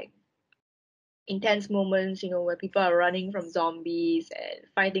of like intense moments, where people are running from zombies and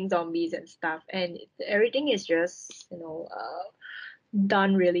fighting zombies and stuff, and everything is just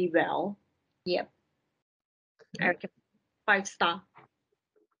done really well. Yep, I recommend 5-star.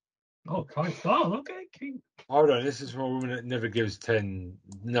 Oh, 5 stars. Okay, King. Hold on, this is from a woman that never gives 10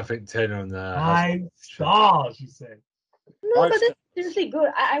 on the 5 stars, she said. No, but that's seriously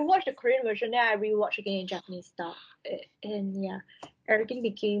good. I watched the Korean version, then I rewatched again in Japanese stuff, and yeah, everything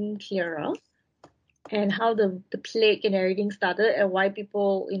became clearer, and how the plague and everything started, and why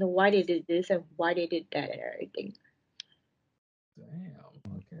people, why they did this and why they did that and everything. Damn.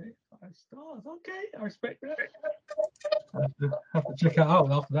 Okay, 5 stars. Okay, I respect that. I have to check it out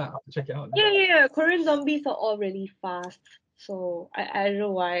after that. I have to check it out. Yeah. Korean zombies are all really fast, so I don't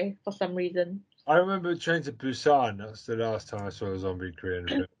know why, for some reason. I remember Train to Busan. That's the last time I saw a zombie Korean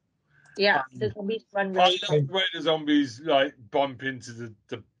film. Yeah, the zombies run I really love the way the zombies like bump into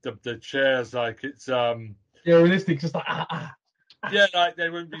the chairs, like it's Yeah, realistic, just like yeah, like they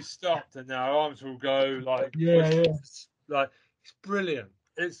won't be stopped and their arms will go like like it's brilliant.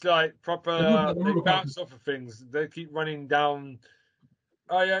 It's like proper. They bounce off of things. They keep running down.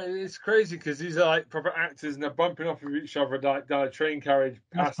 Oh yeah, it's crazy because these are like proper actors and they're bumping off of each other like down a train carriage.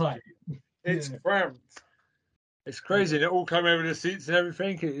 It's cramped. It's crazy. And it all come over the seats and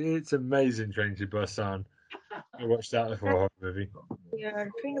everything. It's amazing. Train to Busan. I watched that before a horror movie. Yeah,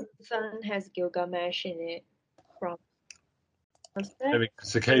 Train to Busan has Gilgamesh in it from. What's that? Maybe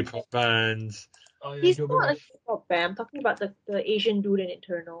it's the K-pop bands. Oh, yeah, He's not a K-pop band. I'm talking about the Asian dude in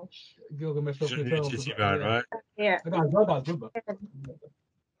Eternal. Gilgamesh Man, right? Yeah.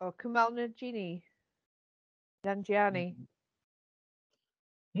 Oh, Kumail Nanjiani. Nanjiani.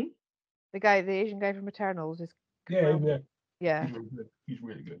 The guy, the Asian guy from Eternals is. Yeah. He's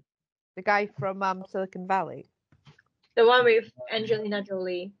really good. The guy from Silicon Valley. The one with Angelina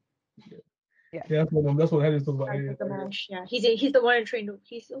Jolie. Yeah, that's what Henry's talking about. Yeah, he's the one in Train.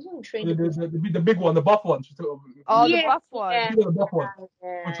 He's also in Train. The big one, the buff one. Oh, the buff one. Yeah. The buff one.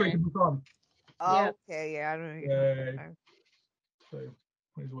 On Train to Busan. Oh, okay, yeah, I don't know. So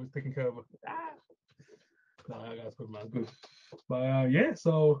he's always taking care of her. No, that guy's good, man. Good. But yeah,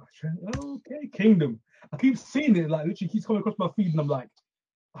 so okay, Kingdom. I keep seeing it, like literally keeps coming across my feed, and I'm like,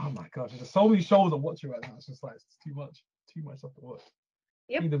 oh my gosh, there's so many shows I'm watching right now. It's just like it's too much stuff to watch.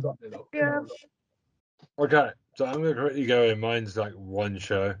 Yep. Kingdom's up there though. Yeah. Okay, so I'm gonna quickly go in. Mine's like one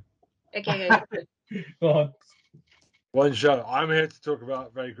show. Okay. Go on. One show. I'm here to talk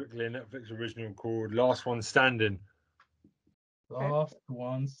about very quickly a Netflix original called Last One Standing. Last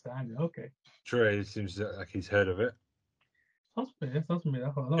One Standing. Okay. Trey seems like he's heard of it. Sounds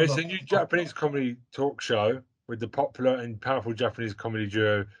familiar. It's a new Japanese comedy talk show with the popular and powerful Japanese comedy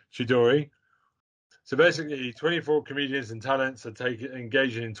duo Chidori. So basically, 24 comedians and talents are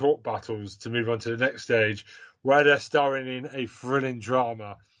engaging in talk battles to move on to the next stage, where they're starring in a thrilling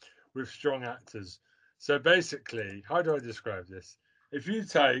drama with strong actors. So basically, how do I describe this? If you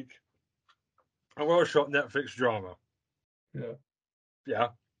take a well-shot Netflix drama, yeah.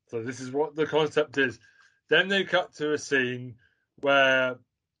 So this is what the concept is. Then they cut to a scene where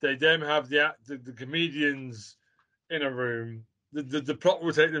they then have the comedians in a room. The plot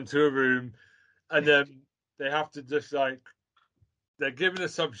will take them to a room, and then they have to just like they're given a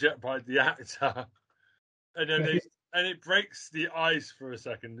subject by the actor, and then it breaks the ice for a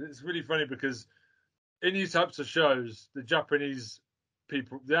second. It's really funny because in these types of shows, the Japanese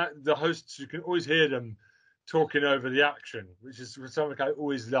people, the hosts, you can always hear them talking over the action, which is something I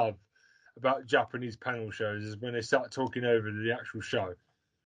always love about Japanese panel shows, is when they start talking over the actual show.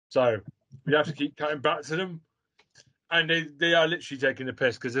 So we have to keep cutting back to them. And they are literally taking the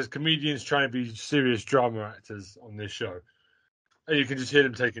piss because there's comedians trying to be serious drama actors on this show. And you can just hear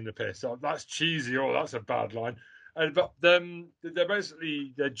them taking the piss. Oh, that's cheesy. Oh, that's a bad line. But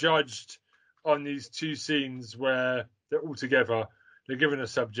they're judged on these two scenes where they're all together. They're given a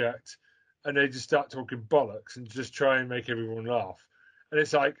subject and they just start talking bollocks and just try and make everyone laugh. And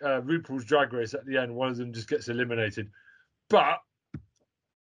it's like RuPaul's Drag Race at the end. One of them just gets eliminated. But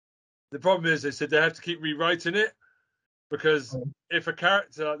the problem is they said they have to keep rewriting it because if a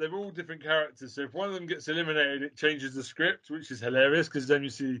character, they're all different characters. So if one of them gets eliminated, it changes the script, which is hilarious because then you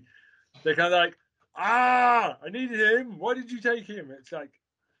see they're kind of like, I needed him. Why did you take him? It's like,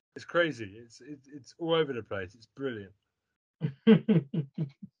 it's crazy. It's all over the place. It's brilliant.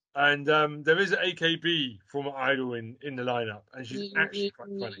 And there is an AKB former idol in the lineup, and she's actually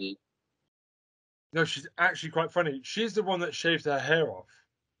quite funny. No, she's actually quite funny. She's the one that shaved her hair off.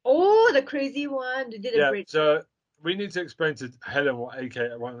 Oh, the crazy one. They did a great. So we need to explain to Helen what an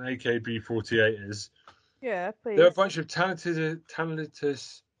AKB48 is. Yeah, please. They're a bunch of talented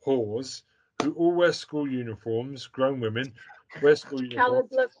whores who all wear school uniforms. Grown women wear school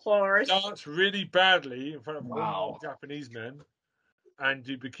uniforms. Dance really badly in front of Japanese men. And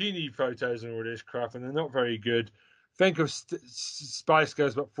do bikini photos and all this crap, and they're not very good. Think of Spice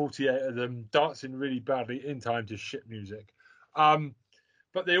Girls, about 48 of them dancing really badly in time to shit music.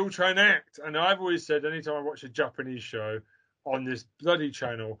 But they all try and act. And I've always said, anytime I watch a Japanese show on this bloody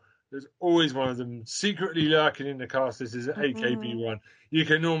channel, there's always one of them secretly lurking in the cast. This is an AKB one. You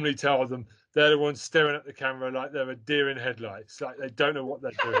can normally tell them they're the ones staring at the camera like they're a deer in headlights, like they don't know what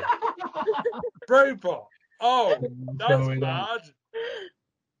they're doing. Robot. Oh, that's bad.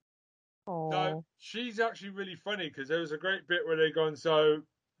 No, she's actually really funny because there was a great bit where they're going, so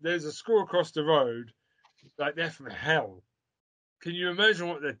there's a school across the road, like they're from hell. Can you imagine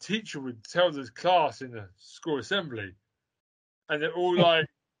what their teacher would tell the class in the school assembly? And they're all like,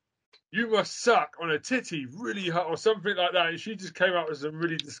 you must suck on a titty really hard or something like that. And she just came out with some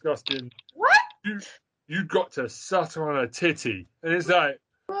really disgusting, what? You got to suck on a titty. And it's like,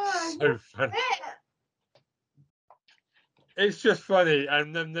 so funny. It's just funny.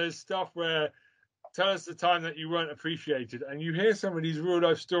 And then there's stuff where tell us the time that you weren't appreciated. And you hear some of these real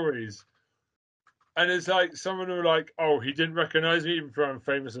life stories. And it's like someone who like, oh, he didn't recognize me even though I'm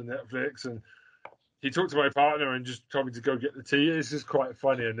famous on Netflix. And he talked to my partner and just told me to go get the tea. It's just quite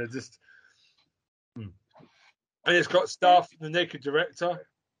funny. And they're just... And it's got staff from The Naked Director.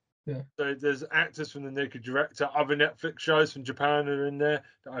 Yeah. So there's actors from The Naked Director. Other Netflix shows from Japan are in there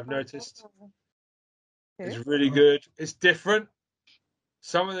that I've noticed. It's really good. It's different.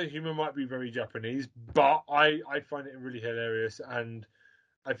 Some of the humor might be very Japanese, but I find it really hilarious. And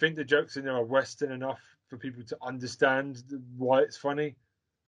I think the jokes in there are Western enough for people to understand why it's funny.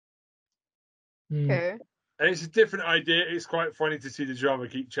 Okay. And it's a different idea. It's quite funny to see the drama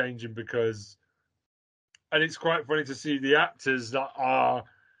keep changing and it's quite funny to see the actors that are,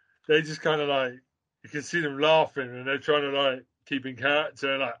 they just kind of like, you can see them laughing and they're trying to like keep in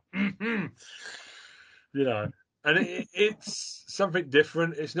character, like, you know. And it's something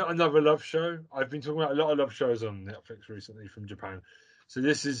different. It's not another love show. I've been talking about a lot of love shows on Netflix recently from Japan. So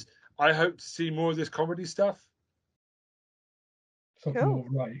this is, I hope to see more of this comedy stuff. Cool.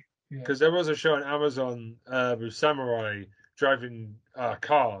 Right. Because there was a show on Amazon with samurai driving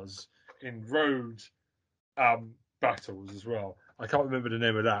cars in road battles as well. I can't remember the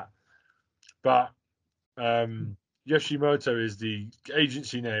name of that. But Yoshimoto is the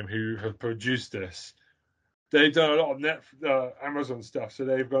agency name who have produced this. They've done a lot of Amazon stuff, so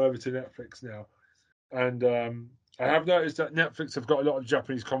they've gone over to Netflix now. And I have noticed that Netflix have got a lot of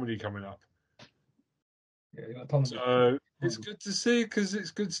Japanese comedy coming up. Yeah, so it's good to see because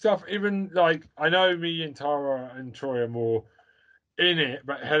it's good stuff. Even like I know me and Tara and Troy are more in it.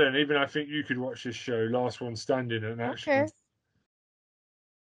 But Helen, even I think you could watch this show, Last One Standing, and actually, Okay.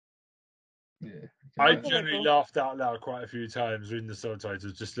 Yeah. I Okay. generally laughed out loud quite a few times reading the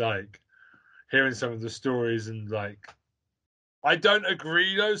subtitles, just like hearing some of the stories and like. I don't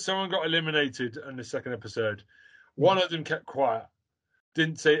agree though. Someone got eliminated in the second episode. One of them kept quiet,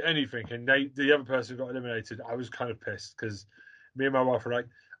 didn't say anything, and the other person got eliminated. I was kind of pissed because me and my wife were like,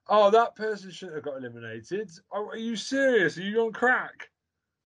 "Oh, that person shouldn't have got eliminated. Oh, are you serious? Are you on crack?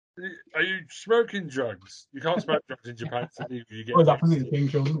 Are you smoking drugs? You can't smoke drugs in Japan. It's illegal. You get Well, that's the thing,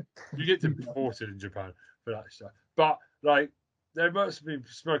 show, isn't it? you get deported in Japan for that stuff. But like, they must have been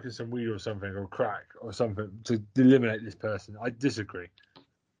smoking some weed or something, or crack or something to eliminate this person. I disagree.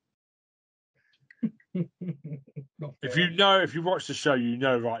 If you watch the show, you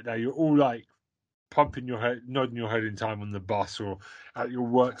know right now, you're all like pumping your head, nodding your head in time on the bus or at your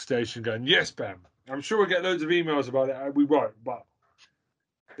workstation, going, "Yes, Bam." I'm sure we'll get loads of emails about it. We won't, but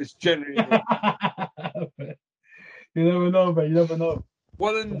it's generally. You never know, man. You never know.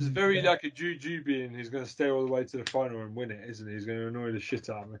 Wallen's very like a Jujubee, and he's going to stay all the way to the final and win it, isn't he? He's going to annoy the shit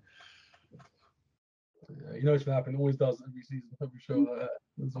out of me. Yeah, you know what's going to happen. It always does every season, every show like that.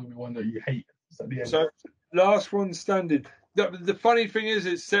 There's only one that you hate. It's at the end. So, Last One Standing. The funny thing is,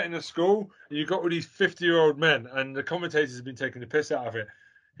 it's set in a school, and you've got all these 50-year-old men, and the commentators have been taking the piss out of it.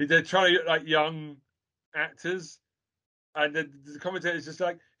 They're trying to look like young actors, and the commentator's just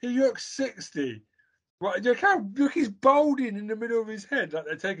like, "He looks 60." Right, look, he's balding in the middle of his head. Like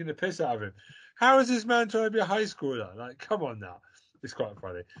they're taking the piss out of him. How is this man trying to be a high schooler? Like, come on now. It's quite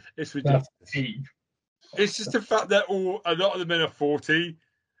funny. It's ridiculous. It's just the fact that a lot of the men are 40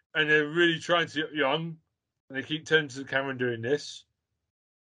 and they're really trying to look young, and they keep turning to the camera and doing this.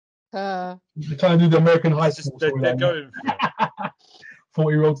 They're trying to do the American high school. They're going for it.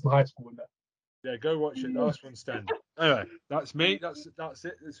 40-year-olds in high school and that. Yeah, go watch it. Last One Standing. Anyway, that's me. That's it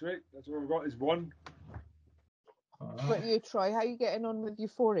this week. That's all we've got is one. What you, Troy? How you getting on with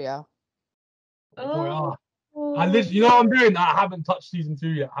Euphoria? Oh, I literally, you know what I'm doing? I haven't touched season 2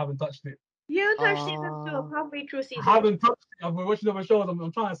 yet. I haven't touched it. you touched season 2. I'm halfway through season I haven't touched it. I've been watching other shows.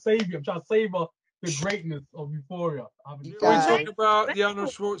 I'm trying to save you. I'm trying to savor the greatness of Euphoria. We talk about the Arnold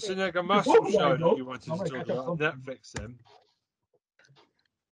Schwarzenegger muscle show that you wanted to talk about on Netflix then.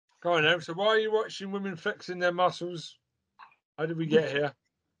 Go on, Em. So why are you watching women flexing their muscles? How did we get here?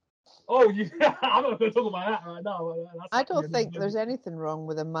 Oh, yeah. I'm not going to talk about that right now. I don't think there's anything wrong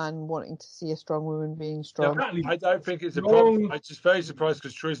with a man wanting to see a strong woman being strong. Exactly. I don't think it's a problem. I'm just very surprised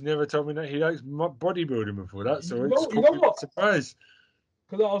because Troy's never told me that he likes bodybuilding before that. So it's you know what? Surprise.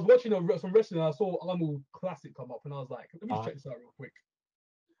 Because I was watching some wrestling and I saw Arnold Classic come up and I was like, let me just check this out real quick.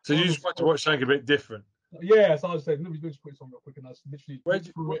 So you just want to watch something a bit different? Yeah, so I was saying, let me just put it on real quick and I was literally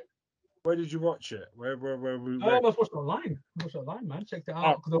Where did you watch it? Where I was watching online. I watched it online, man. Checked it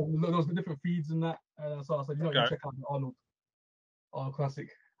out because there was the different feeds and that. And so I said, you check out the Arnold Classic.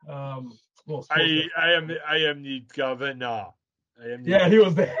 I am the governor. Yeah, he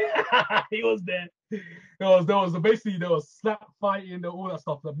was there. He was there. There was basically slap fighting, all that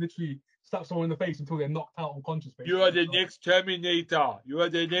stuff. That literally slap someone in the face until they're knocked out unconscious. Basically. You are the next Terminator. You are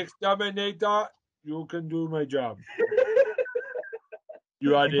the next Terminator. You can do my job.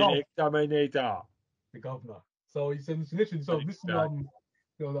 You are the next Terminator. The governor. So he said, literally, so this is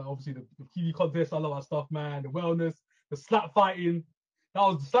obviously the TV contest. I love that stuff, man. The wellness, the slap fighting.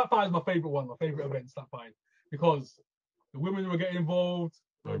 The slap fighting is my favorite one. My favorite event, slap fighting, because the women were getting involved.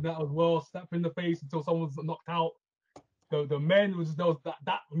 That as well, slap in the face until someone was knocked out. The men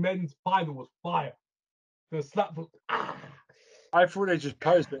that men's final was fire. The slap was I thought they just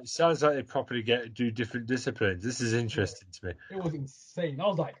posed, but it sounds like they properly do different disciplines. This is interesting to me. It was insane. I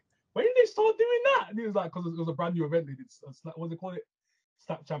was like, when did they start doing that? And he was like, because it was a brand new event. They did what do they call it?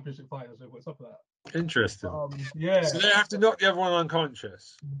 Slap championship fighters or something like that. Interesting. Yeah. So they have to knock the other one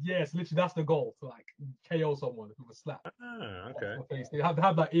unconscious. Yes, literally, that's the goal, to like KO someone with a slap. Oh, okay. They have to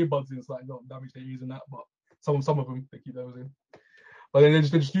have like earbuds in, so like not damage their ears and that, but some of them they keep those in. But then they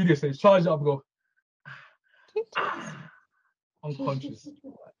just do this, they charge it up and go unconscious,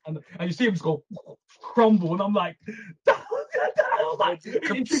 and you see him just go crumble, and I'm like,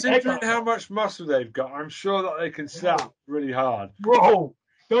 considering how much muscle they've got, I'm sure that they can slap really hard. Bro,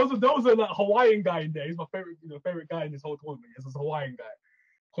 there was a like Hawaiian guy in there. He's my favorite guy in this whole tournament. He's this Hawaiian guy,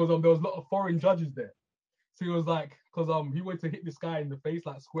 because there was a lot of foreign judges there. So he was like, because he went to hit this guy in the face,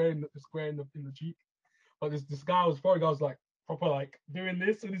 like square in the cheek. But this foreign guy was like proper like doing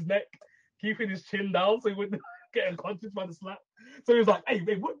this with his neck, keeping his chin down so he wouldn't get unconscious by the slap. So he was like, hey,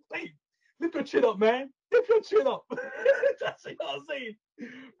 lift your chin up, man. Lift your chin up. That's what I'm saying.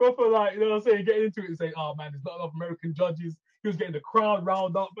 Proper like, you know what I'm saying, getting into it and saying, oh man, there's not enough American judges. He was getting the crowd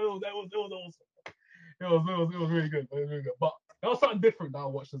round up. It was awesome. It was really good. It was really good. But that was something different that I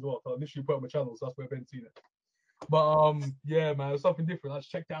watched as well. So I literally put it on my channel, so that's where Ben's seen it. But yeah, man, it was something different. I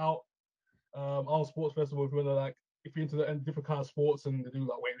just checked it out. Our sports festival, if you're into the different kind of sports, and they do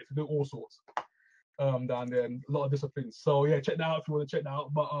like weightlifting, they do all sorts down there, and a lot of disciplines. So yeah, check that out if you want to check that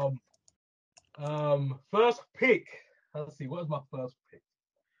out. But first pick. Let's see, what was my first pick?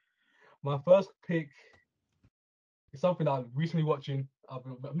 My first pick is something that I'm recently watching. I'm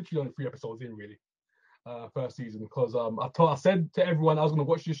literally only 3 episodes in, really. First season, because I said to everyone I was going to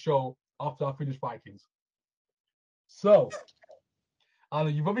watch this show after I finished Vikings. So, I know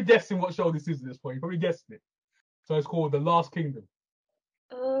you're probably guessing what show this is at this point. You're probably guessing it. So it's called The Last Kingdom.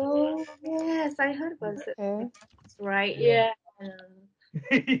 Oh yes, I heard about it. Okay. Right? Yeah.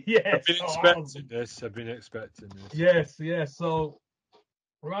 I've Yes. been expecting this. I've been expecting this. Yes. So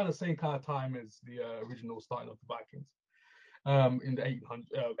around the same kind of time as the original starting of the Vikings, in the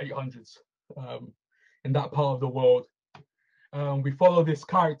 800s, in that part of the world, we follow this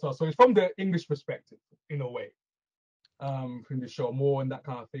character. So it's from the English perspective, in a way, in the show, more in that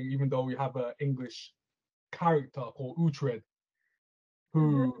kind of thing. Even though we have an English character called Uhtred,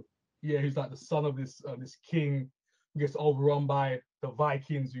 who's like the son of this king who gets overrun by the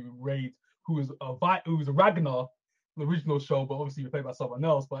Vikings who is Ragnar, the original show, but obviously played by someone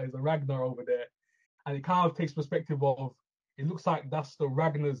else, but he's a Ragnar over there. And it kind of takes perspective of, it looks like that's the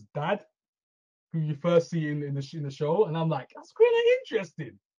Ragnar's dad, who you first see in the show. And I'm like, that's kind of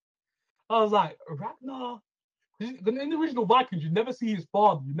interesting. I was like, Ragnar? In the original Vikings, you never see his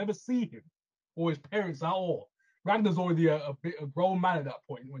father, you never see him or his parents at all. Ragnar's already a grown man at that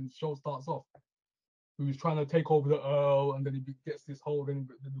point when the show starts off, who's trying to take over the Earl, and then he gets this whole thing,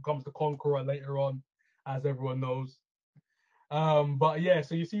 becomes the Conqueror later on, as everyone knows. But yeah,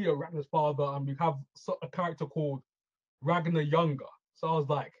 so you see Ragnar's father, and we have a character called Ragnar Younger. So I was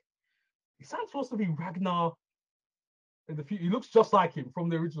like, he sounds supposed to be Ragnar in the future. He looks just like him from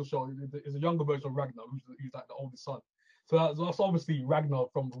the original show. It's a younger version of Ragnar, who's like the oldest son. So that's obviously Ragnar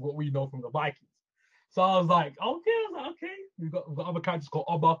from what we know from the Vikings. So I was like, okay. We've got other characters called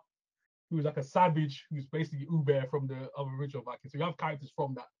Obba, who's like a savage, who's basically Uber from the original Vikings. So you have characters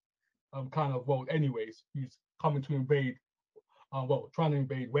from that kind of world anyways, who's coming to invade, trying to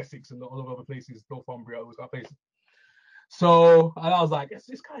invade Wessex and all of other places, Northumbria, all those kind of places. So, and I was like, it's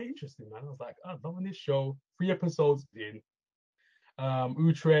kind of interesting, man. I was like, I'm loving this show. 3 episodes in.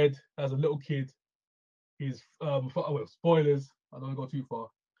 Uhtred, as a little kid, he's, spoilers, I don't want to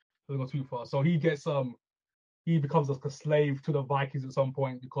go too far. So he gets, he becomes like a slave to the Vikings at some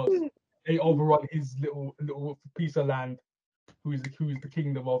point because they overrun his little piece of land, who is the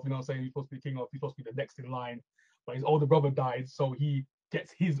kingdom of, he's supposed to be king of, he's supposed to be the next in line, but his older brother died, so he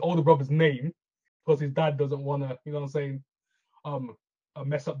gets his older brother's name because his dad doesn't want to,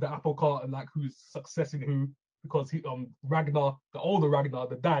 mess up the apple cart and like who's successing who, because he Ragnar, the older Ragnar,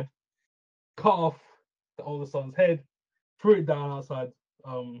 the dad, cut off the older son's head, threw it down outside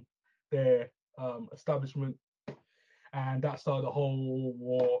their establishment, and that started the whole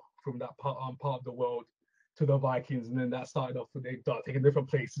war from that part of the world to the Vikings, and then that started off when they started taking different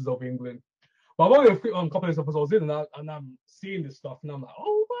places of England. But I'm only a couple of episodes in, and I'm seeing this stuff, and I'm like,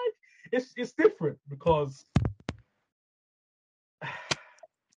 oh my, it's different because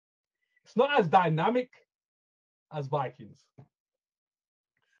it's not as dynamic as Vikings.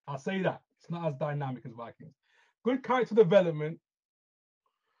 I'll say that. It's not as dynamic as Vikings. Good character development,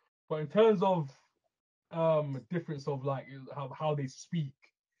 but in terms of difference of like how they speak,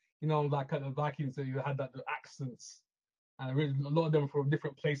 like the Vikings, you had the accents, and really, a lot of them from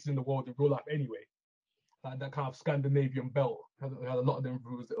different places in the world in real life anyway. Like that kind of Scandinavian belt, had a lot of them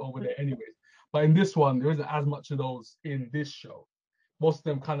over there anyways. But in this one, there isn't as much of those in this show. Most of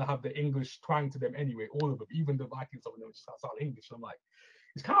them kind of have the English twang to them anyway, all of them, even the Vikings, some of them just sound English. I'm like,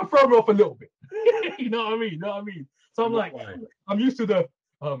 it's kind of throwing me off a little bit. You know what I mean? So I'm like, I'm used to the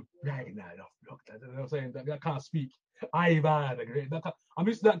I'm saying that kind of speak. I'm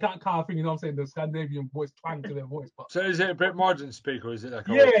used to that kind of thing, the Scandinavian voice twang to their voice. But so is it a bit modern speak, or is it like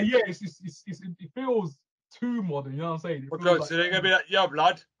it feels too modern, you know what I'm saying? So they're gonna be like, yo,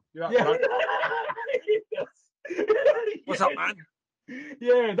 blood. Blood. What's up, man?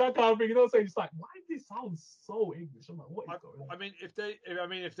 Yeah, that kind of thing. You know what I'm saying? It's like, why does this sound so English? I'm like, what is going on?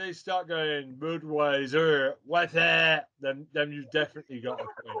 If they start going Budweiser, what's that? Then you've definitely got a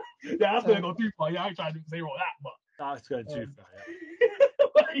point. Yeah, that's gonna go too far. Yeah, I ain't trying to say all that, but that's going too far.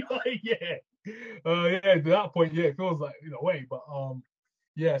 Yeah. To that point, yeah, it feels like in a way, but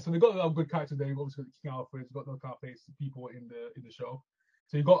yeah. So they got a lot of good characters there. You've obviously got King Alfred, got those kind of people in the show.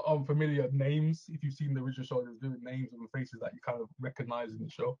 So you got familiar names. If you've seen the original show, there's different names and faces that you kind of recognize in the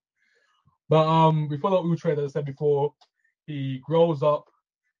show. But we follow Uhtred, as I said before. He grows up,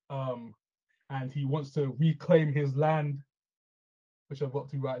 and he wants to reclaim his land, which I've got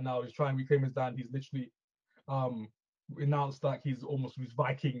to right now. He's trying to reclaim his land. He's literally announced that he's almost his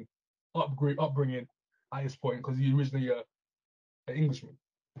Viking upbringing at this point, because he's originally an Englishman,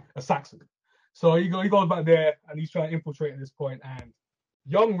 a Saxon. So he goes back there and he's trying to infiltrate at this point. And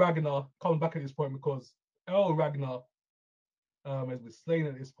young Ragnar comes back at this point because Earl Ragnar has been slain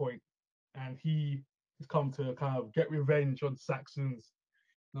at this point, and he has come to kind of get revenge on Saxons.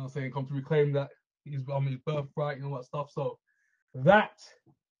 You know what I'm saying? Come to reclaim that his birthright and all that stuff. So that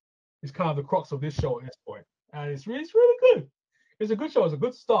is kind of the crux of this show at this point. And it's really good. It's a good show. It's a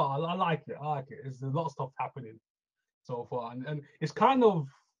good start. I like it. There's a lot of stuff happening so far. And it's kind of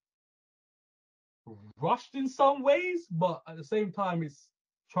rushed in some ways, but at the same time, it's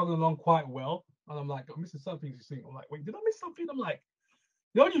chugging along quite well. And I'm like, I'm missing something. You think, I'm like, wait, did I miss something? I'm like,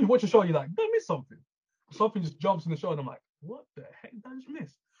 you know, you watch a show, you're like, did I miss something? Something just jumps in the show, and I'm like, what the heck did I just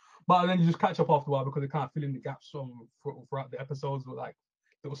miss? But then you just catch up after a while because they kind of fill in the gaps throughout the episodes with like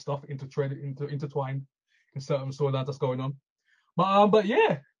little stuff intertwined in certain storylines that's going on. But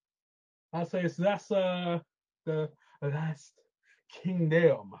yeah, I'd say that's the last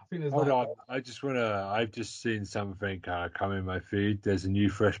Kingdom. I think there's Hold on, I've just seen something come in my feed. There's a new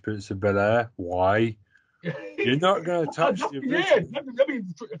Fresh Prince of Bel-Air. Why? You're not going to touch the original. Yeah, they've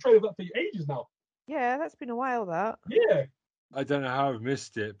been trailing that for ages now. Yeah, that's been a while, that. Yeah. I don't know how I've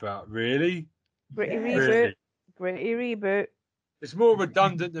missed it, but really? Gritty Yeah. reboot. Really? Gritty reboot. It's more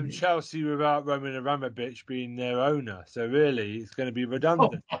redundant than Chelsea without Roman Abramovich being their owner. So really, it's going to be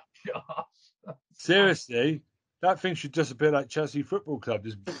redundant. Oh my gosh. Seriously, that thing should just appear like Chelsea Football Club.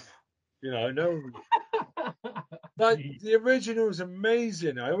 Just, no. Like, the original is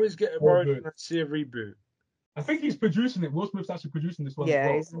amazing. I always get worried when I see a reboot. I think he's producing it. Will Smith's actually producing this one. Yeah, as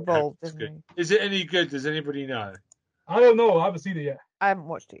well. he's involved, That's isn't good. he? Is it any good? Does anybody know? I don't know. I haven't seen it yet. I haven't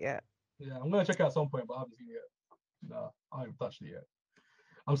watched it yet. Yeah, I'm gonna check it out at some point, but I haven't seen it yet. No, I haven't touched it yet.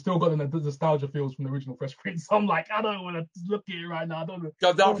 I'm still got the nostalgia feels from the original Fresh Prince. I'm like, I don't want to look at it right now. I don't know.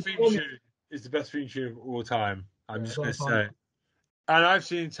 God, that theme tune is the best theme tune of all time. I'm just going to say. And I've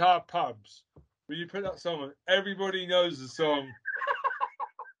seen entire pubs where you put that song on, everybody knows the song.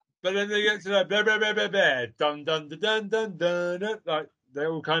 But then they get to that blah, blah, blah, blah, blah, dun, dun, dun, dun, dun, dun, dun, like, they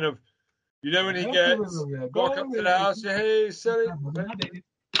all kind of, when he gets, walk up to the house, hey, Sally, when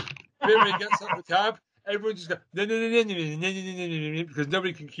he gets up the cab, everyone just goes, because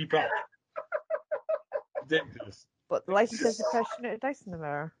nobody can keep up. Ridiculous. But the license is a passionate dice in the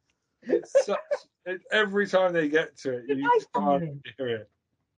mirror. It's such, every time they get to it, you just can't hear it.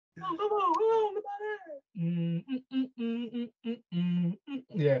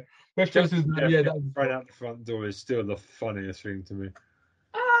 Yeah, Fresh Prince is right out the front door is still the funniest thing to me.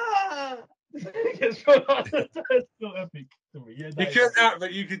 It's still epic to me. Yeah, he couldn't act,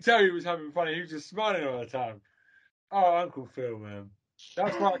 but you could tell he was having fun. He was just smiling all the time. Oh, Uncle Phil, man.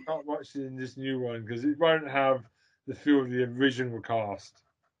 That's why I can't watch it in this new one, because it won't have the feel of the original cast.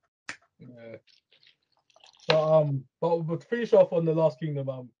 Yeah. But to finish off on The Last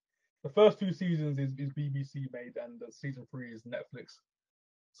Kingdom, the first 2 seasons is BBC made, and the season 3 is Netflix.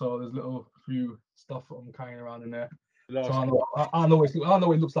 So there's little few stuff I'm carrying around in there. So I know what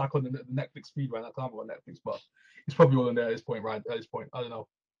it looks like on the Netflix feed right now. I haven't got Netflix, but it's probably all in there at this point. Right at this point, I don't know.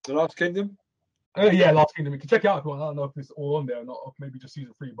 The Last Kingdom. Yeah, Last Kingdom. You can check it out if you want. I don't know if it's all on there or not, or maybe just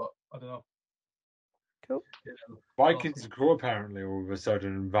season 3, but I don't know. Cool. Yeah. Vikings are cool, apparently, all of a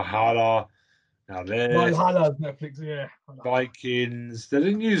sudden. Valhalla. Now there's Valhalla, Netflix, yeah. Vikings. They're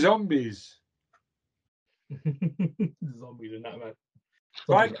the new zombies. Zombies and that, man.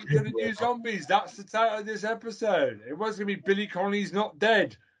 Vikings are the new zombies. That's the title of this episode. It was going to be Billy Connolly's Not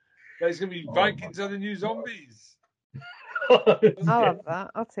Dead. It's going to be Vikings are the new zombies. I'll have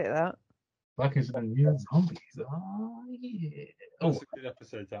that. I'll take that. Vikings are the new zombies. Oh, yeah. That's a good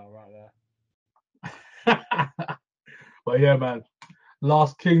episode title right there. But yeah, man.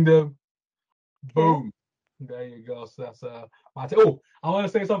 Last Kingdom. Boom. There you go. So that's I want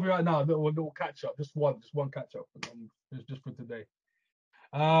to say something right now. Little catch up. Just one catch up. Just for today.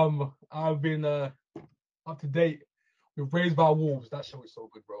 I've been up to date with Raised by Wolves. That show is so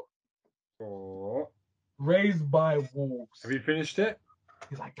good, bro. Oh. Raised by Wolves. Have you finished it?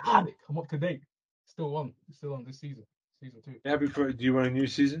 He's like, God, I'm up to date. It's still on this season. Season 2. Yeah, do you want a new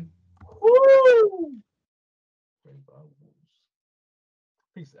season? Woo! Raised by Wolves.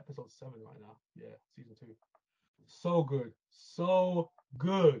 I think it's episode 7 right now. Yeah, season 2. So good. So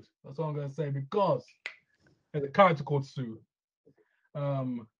good. That's all I'm gonna say, because there's a character called Sue.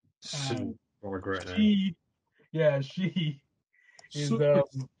 And What a great name. she is this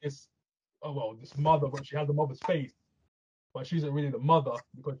this mother, but she has the mother's face, but she isn't really the mother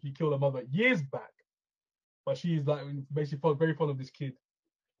because she killed her mother years back. But she's like basically very fond of this kid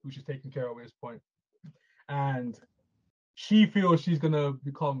who she's taking care of at this point, and she feels she's gonna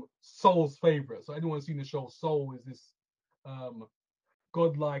become Soul's favorite. So anyone who's seen the show, Soul is this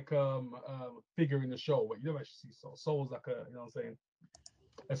godlike figure in the show, but you never actually see Soul. Soul's like a, you know what I'm saying,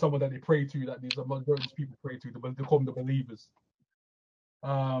 as someone that they pray to, that these people pray to, they call them the believers.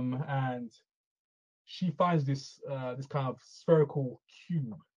 And she finds this kind of spherical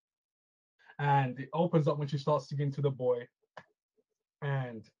cube, and it opens up when she starts singing to the boy,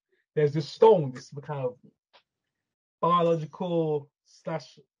 and there's this stone, this kind of biological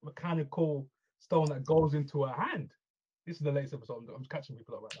 / mechanical stone that goes into her hand. This is the latest episode. I'm catching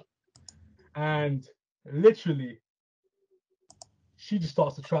people up right now, and literally, she just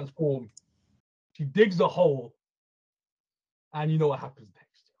starts to transform. She digs a hole, and you know what happens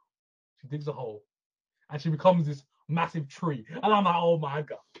next. She digs a hole, and she becomes this massive tree. And I'm like, oh my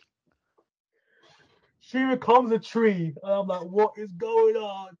god. She becomes a tree, and I'm like, what is going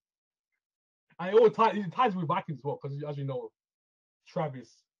on? And it ties with Vikings as well, because as you know,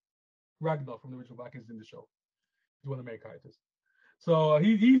 Travis Ragnar from the original Vikings is in the show. He's one of the main characters. So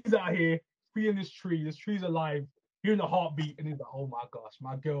he's out here feeding this tree. This tree's alive, hearing the heartbeat, and he's like, oh my gosh,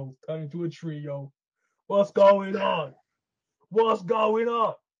 my girl's turned into a tree, yo. What's going on? What's going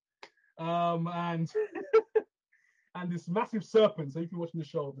on? And and this massive serpent. So if you're watching the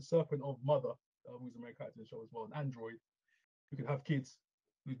show, the serpent of Mother, who's the main character in the show as well, an android who can have kids,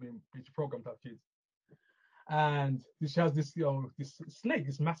 who's been programmed to have kids. And she has this, this snake,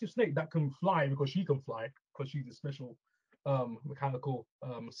 this massive snake that can fly because she can fly, because she's a special mechanical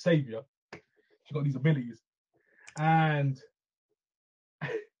savior. She's got these abilities, and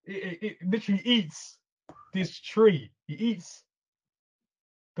it literally eats this tree. He eats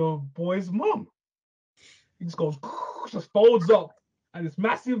the boy's mum. He just goes, just folds up, and this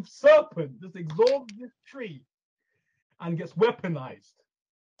massive serpent just absorbs this tree and gets weaponized.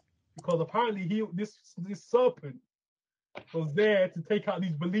 Because apparently this serpent was there to take out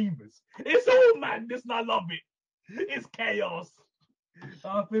these believers. It's all madness, and I love it. It's chaos.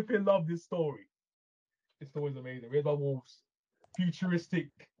 I flipping love this story. This story's amazing. Raised by Wolves, futuristic,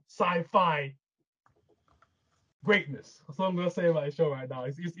 sci-fi greatness. That's what I'm gonna say about the show right now.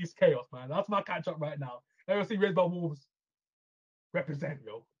 It's chaos, man. That's my catch up right now. Ever see Raised by Wolves represent,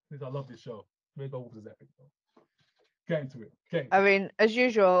 yo? I love this show. Raised by Wolves is epic, yo. Get into it. I mean, as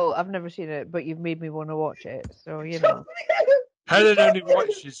usual, I've never seen it, but you've made me want to watch it. So, you know. Helen only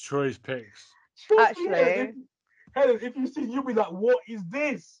watches Troy's picks. Actually, Helen, if you see, you'll be like, what is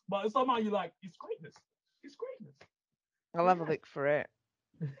this? But somehow you're like, it's greatness. It's greatness. I'll have a look for it.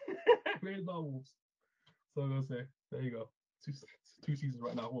 Raised by Wolves. So I'm going to say, there you go. Two seasons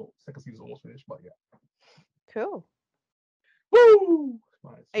right now. Well, second season's almost finished, but yeah. Cool. Woo!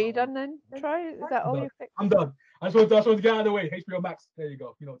 Nice. Are you done then, Troy? Is that all your picks? I'm done. I just want to get out of the way. HBO Max. There you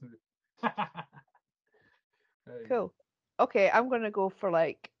go. You know what to do. Cool. Okay, I'm going to go for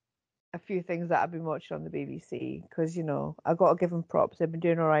like a few things that I've been watching on the BBC because, you know, I've got to give them props. They've been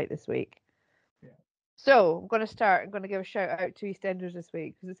doing all right this week. Yeah. So I'm going to give a shout out to EastEnders this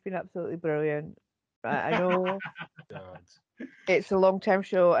week because it's been absolutely brilliant. I know it's a long-term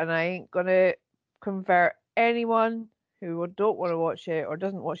show and I ain't going to convert anyone who don't want to watch it or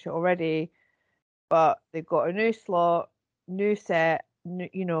doesn't watch it already, but they've got a new slot, new set,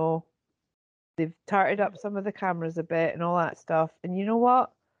 you know, they've tarted up some of the cameras a bit and all that stuff. And you know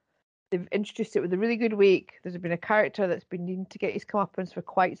what? They've introduced it with a really good week. There's been a character that's been needing to get his comeuppance for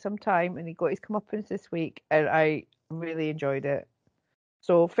quite some time, and he got his comeuppance this week, and I really enjoyed it.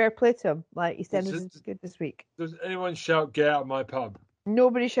 So fair play to him. Like, EastEnders is good this week. Does anyone shout, "Get out of my pub"?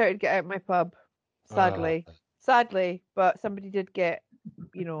 Nobody shouted, "Get out of my pub," sadly. Sadly, but somebody did get,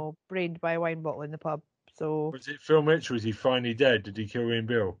 you know, brained by a wine bottle in the pub. So was it Phil Mitchell? Was he finally dead? Did he kill Ian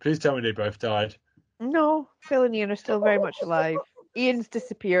Bill? Please tell me they both died. No, Phil and Ian are still very much alive. Ian's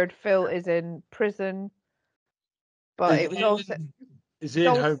disappeared. Phil is in prison. But is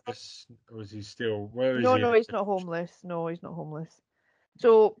Ian homeless, or is he still? Where is he? No, he's not homeless. No, he's not homeless.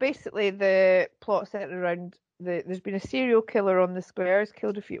 So basically, the plot centered around there's been a serial killer on the squares.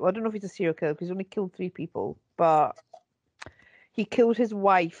 Killed a few. Well, I don't know if he's a serial killer because he's only killed 3 people, but he killed his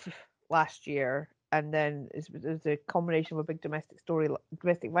wife last year, and then there's a combination of a big domestic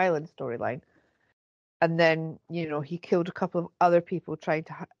violence storyline. And then, you know, he killed a couple of other people trying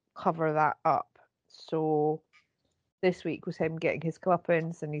to cover that up. So this week was him getting his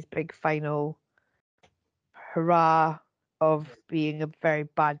comeuppance and his big final hurrah of being a very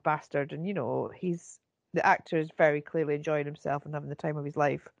bad bastard, and the actor is very clearly enjoying himself and having the time of his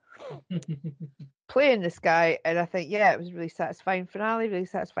life playing this guy. And I think, yeah, it was a really satisfying finale, really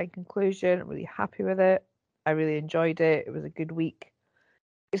satisfying conclusion. I'm really happy with it. I really enjoyed it. It was a good week.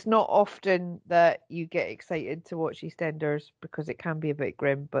 It's not often that you get excited to watch EastEnders because it can be a bit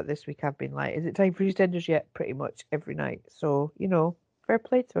grim, but this week I've been like, is it time for EastEnders yet? Pretty much every night. So, fair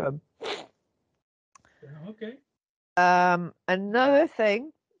play to him. Okay. Another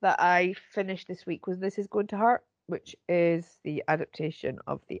thing that I finished this week was This Is Going to Hurt, which is the adaptation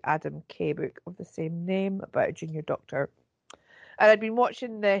of the Adam Kay book of the same name about a junior doctor. And I'd been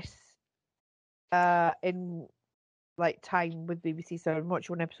watching this in time with BBC, so I'd watch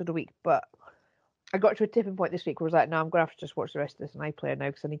one episode a week, but I got to a tipping point this week where I was like, no, I'm gonna have to just watch the rest of this on iPlayer now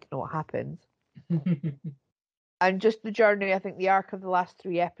because I need to know what happens. And just the journey, I think the arc of the last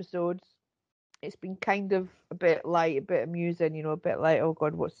 3 episodes, it's been kind of a bit light, a bit amusing, a bit like, oh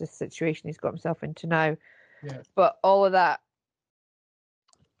god, what's this situation he's got himself into now? Yeah. But all of that,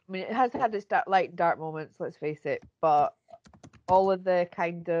 I mean, it has had its light and dark moments, let's face it, but all of the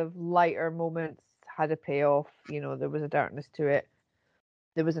kind of lighter moments had a payoff. There was a darkness to it.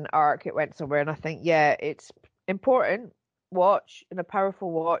 There was an arc. It went somewhere, and I think, yeah, it's important watch and a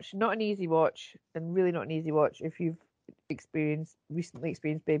powerful watch. Not an easy watch, and really not an easy watch if you've recently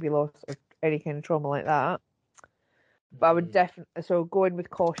experienced baby loss or any kind of trauma like that. But I would definitely go in with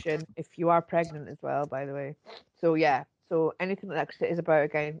caution if you are pregnant as well. By the way, so yeah, so anything like that, because it is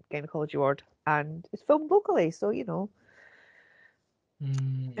about a gynecology ward and it's filmed locally, so that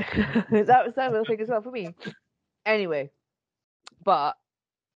was that little thing as well for me. Anyway, but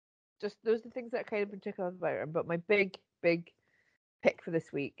just those are the things that kind of particular about him. But my big pick for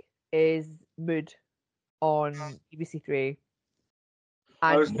this week is Mood on BBC Three.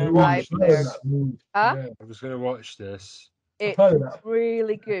 I was going to watch this. It's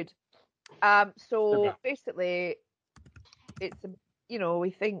really good. So basically, it's we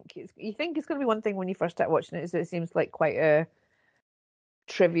think you think it's going to be one thing when you first start watching it. So it seems like quite a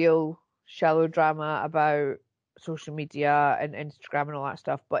trivial, shallow drama about social media and Instagram and all that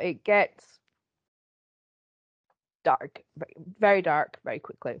stuff, but it gets dark, very dark, very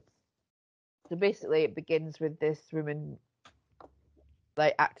quickly. So basically, it begins with this woman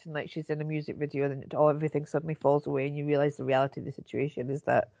acting like she's in a music video, and then everything suddenly falls away, and you realize the reality of the situation is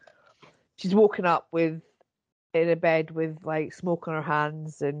that she's woken up in a bed with smoke on her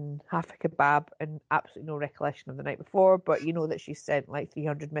hands and half a kebab and absolutely no recollection of the night before, but that she sent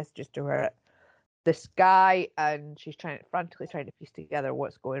 300 messages to this guy, and she's frantically trying to piece together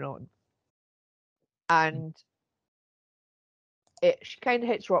what's going on. And she kind of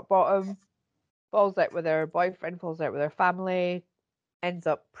hits rock bottom, falls out with her boyfriend, falls out with her family, ends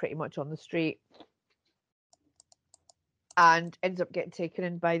up pretty much on the street, and ends up getting taken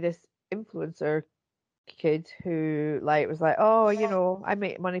in by this influencer kid who was like, oh, I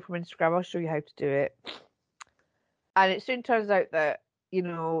make money from Instagram, I'll show you how to do it. And it soon turns out that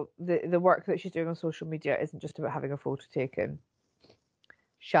the work that she's doing on social media isn't just about having a photo taken,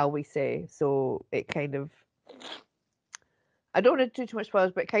 shall we say. So it kind of, I don't want to do too much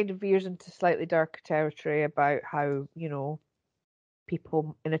spoilers, but it kind of veers into slightly darker territory about how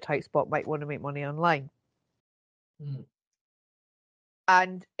people in a tight spot might want to make money online.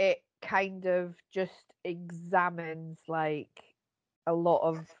 And it kind of just examines a lot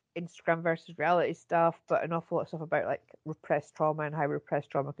of Instagram versus reality stuff, but an awful lot of stuff about repressed trauma and how repressed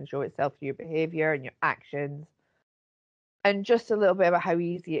trauma can show itself through your behavior and your actions, and just a little bit about how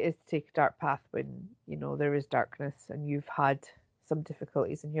easy it is to take a dark path when there is darkness and you've had some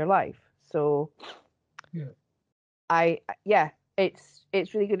difficulties in your life. So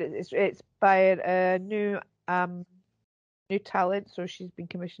it's really good. It's by a new talent, so she's been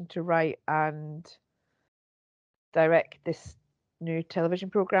commissioned to write and direct this new television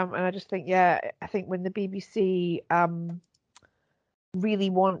program, and I just think, I think when the BBC really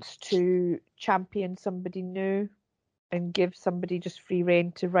wants to champion somebody new and give somebody just free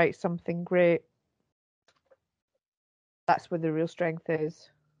rein to write something great, that's where the real strength is.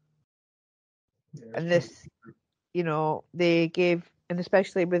 And this, they gave, and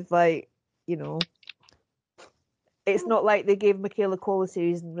especially with it's not like they gave Michaela Cole a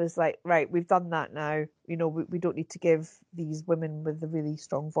series and was like, right, we've done that now. We don't need to give these women with a really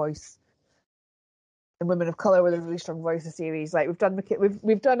strong voice and women of colour with a really strong voice a series. We've done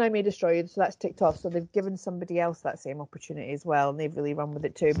I May Destroy You, so that's ticked off. So they've given somebody else that same opportunity as well, and they've really run with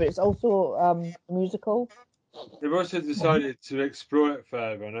it too. But it's also a musical. They've also decided to explore it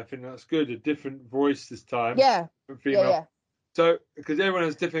further, and I think that's good. A different voice this time. Yeah. Female. Yeah. So, because everyone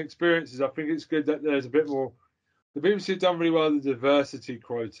has different experiences, I think it's good that there's a bit more The BBC have done really well with the diversity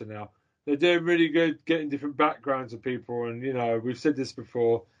quota now. They're doing really good getting different backgrounds of people, and we've said this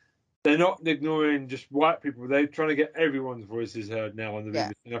before. They're not ignoring just white people. They're trying to get everyone's voices heard now on the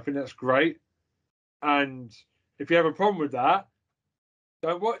BBC. And I think that's great. And if you have a problem with that,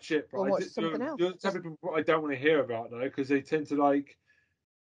 don't watch it. But watch something else. You're the type of people I don't want to hear about, though, because they tend to like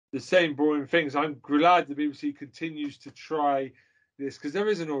the same boring things. I'm glad the BBC continues to try this because there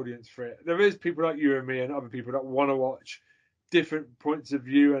is an audience for it. There is people like you and me and other people that want to watch different points of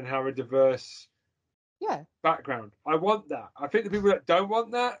view and have a diverse background. I want that. I think the people that don't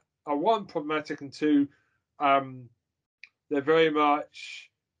want that are one, problematic, and two, they're very much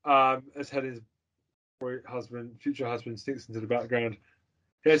as Helen's future husband sneaks into the background.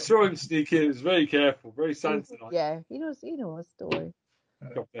 Yeah, I saw him sneak in. He was very careful, very Santa-like. Yeah, he knows a story.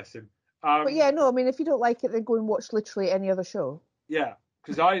 God bless him. But yeah, no, I mean, if you don't like it, then go and watch literally any other show. Yeah,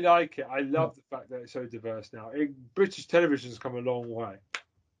 because I like it. I love the fact that it's so diverse now. British television's come a long way.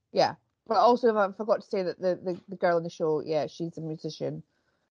 Yeah, but also I forgot to say that the girl in the show, she's a musician,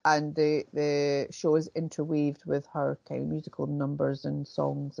 and the show is interweaved with her kind of musical numbers and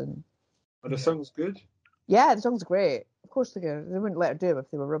songs. And are the songs good? Yeah, the songs are great. Of course they're good. They wouldn't let her do them if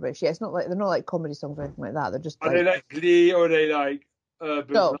they were rubbish. Yeah, it's not like they're not like comedy songs or anything like that. They're just. Are they like Glee or are they like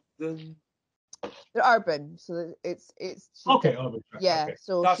urban London? They're urban, so it's okay. Urban. Yeah, okay.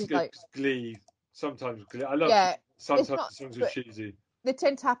 so that's she's good. Like Glee. Sometimes Glee. I love. Yeah, sometimes the songs are cheesy. They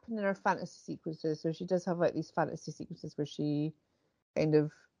tend to happen in her fantasy sequences. So she does have like these fantasy sequences where she kind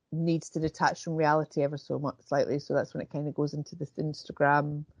of needs to detach from reality ever so much slightly. So that's when it kind of goes into this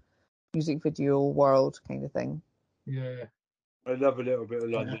Instagram music video world kind of thing. Yeah. I love a little bit of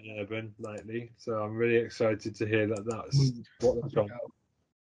London urban lately, so I'm really excited to hear that that's what they've done.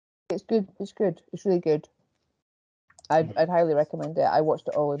 It's good. It's good. It's really good. I'd highly recommend it. I watched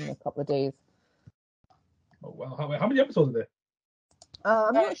it all in a couple of days. Oh wow! How many episodes are there?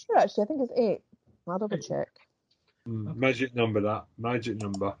 I'm not sure actually. I think it's 8. I'll double check. Magic number, that magic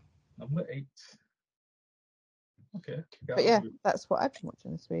number. Number 8. Okay. But yeah, that's what I've been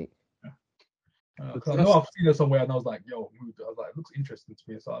watching this week. Because I know I've seen it somewhere, and I was like, "Yo, I was like, it looks interesting to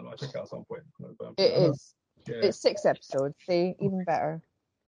me, so I'll check it out at some point." It is. Yeah. It's 6 episodes. See, even better.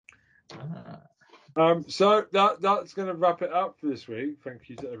 So that's going to wrap it up for this week. Thank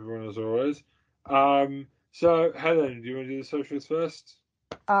you to everyone as always. So Helen, do you want to do the socials first?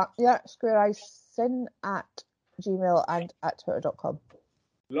 Yeah, squareeyesin at gmail and at twitter.com.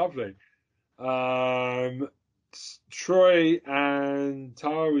 Lovely. Troy and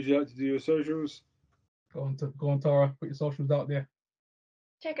Tara, would you like to do your socials? Go on, Tara. Put your socials out there.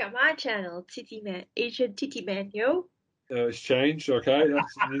 Check out my channel, Titty Man, Asian Titty Man, yo. It's changed, okay.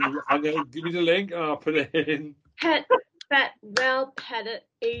 I'm going to give you the link and I'll put it in. Fat, well-padded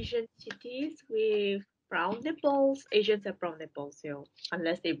Asian titties with brown nipples. Asians have brown nipples, yo,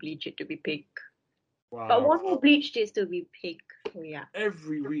 unless they bleach it to be pink. Wow. But one who bleached is to be pink. So yeah.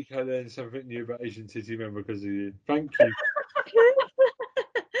 Every week I learn something new about Asian titty men because of you. Thank you.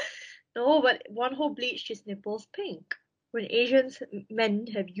 No, but one who bleached his nipples pink. When Asian men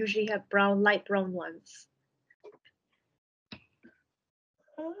usually have light brown ones.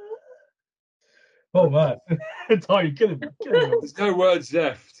 Oh man, Tara, you're killing me. There's no words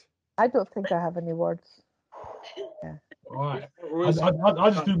left. I don't think I have any words. Yeah. All right.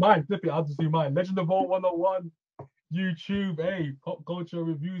 I'll just do mine. Flip it. I'll just do mine. Legend of Vote 101, YouTube, pop culture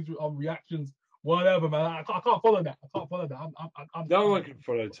reviews, reactions, whatever, man. I can't follow that. No one can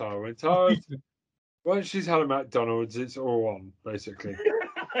follow Tara. When Tara, once she's had a McDonald's, it's all on, basically.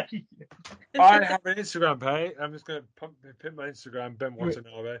 I have an Instagram page. I'm just going to pin my Instagram, Ben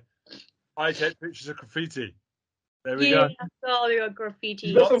Watanabe. I take pictures of graffiti. There we go. Yeah, all your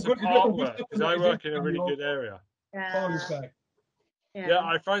graffiti. Lots of artwork, because I work in a really good area. Yeah,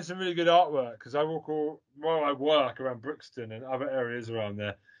 I find some really good artwork because I walk I work around Brixton and other areas around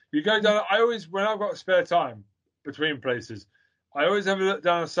there. You go down. When I've got spare time between places, I always have a look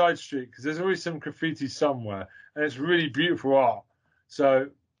down a side street because there's always some graffiti somewhere, and it's really beautiful art. So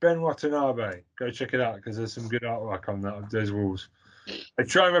Ben Watanabe, go check it out because there's some good artwork on those walls. I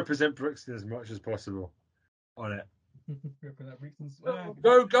try and represent Brixton as much as possible on it.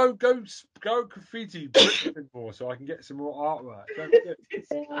 Go graffiti Brixton more so I can get some more artwork.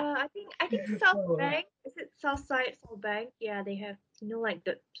 I think South Bank. Is it Southside South Bank? Yeah, they have like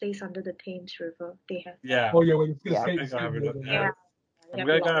the place under the Thames River. They have. Yeah. Oh yeah. I'm going to have a look there. I'm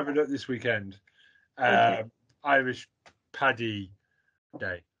going to go have a look this weekend. Irish Paddy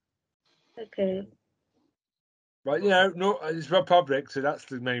Day. Okay. Right, it's Republic, so that's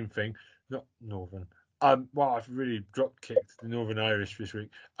the main thing. Not Northern. I've really drop kicked the Northern Irish this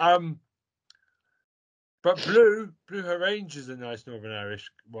week. But Blue Ranger's a nice Northern Irish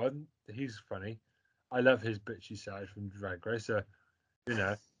one. He's funny. I love his bitchy side from Drag Race. So, you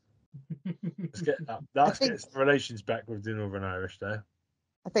know, let's get that. Let's get some relations back with the Northern Irish there.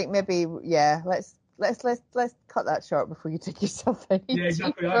 I think maybe let's cut that short before you take yourself any Yeah,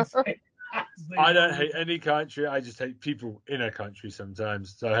 exactly. deeper. I don't hate any country. I just hate people in a country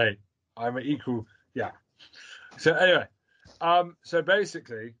sometimes. So hey, I'm an equal. Yeah. So anyway, so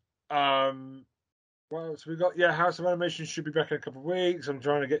basically, what else we got? Yeah, House of Animation should be back in a couple of weeks. I'm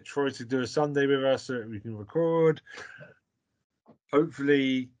trying to get Troy to do a Sunday with us so that we can record.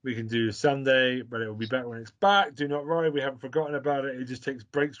 Hopefully we can do Sunday, but it will be back when it's back. Do not worry, we haven't forgotten about it. It just takes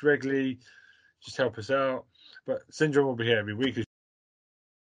breaks regularly. Just help us out. But Syndrome will be here every week.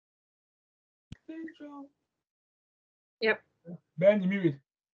 Yep. Ben, you muted.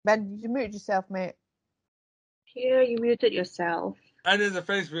 Ben, you muted yourself, mate. Here, you muted yourself. And there's a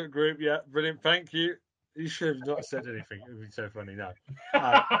Facebook group. Yeah, brilliant. Thank you. You should have not said anything. It would be so funny now.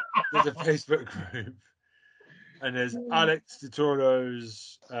 There's a Facebook group. And there's Alex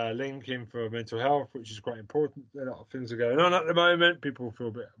DeToro's link in for mental health, which is quite important. A lot of things are going on at the moment. People feel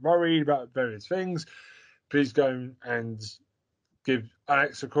a bit worried about various things. Please go and give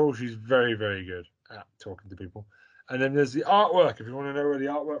Alex a call. She's very, very good at talking to people. And then there's the artwork. If you want to know where the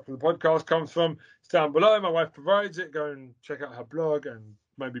artwork for the podcast comes from, it's down below. My wife provides it. Go and check out her blog and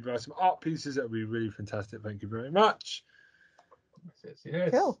maybe buy some art pieces. That would be really fantastic. Thank you very much.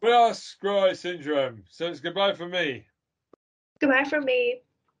 Yes. Cool. Well, Scry Syndrome. So it's goodbye from me. Goodbye from me.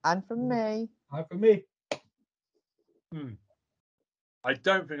 And from me. Hi for me. I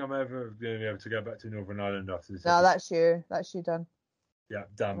don't think I'm ever going to be able to go back to Northern Ireland after this. No, that's you. That's you done. Yeah,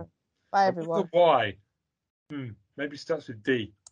 done. Bye, I everyone. wonder why? Maybe it starts with D.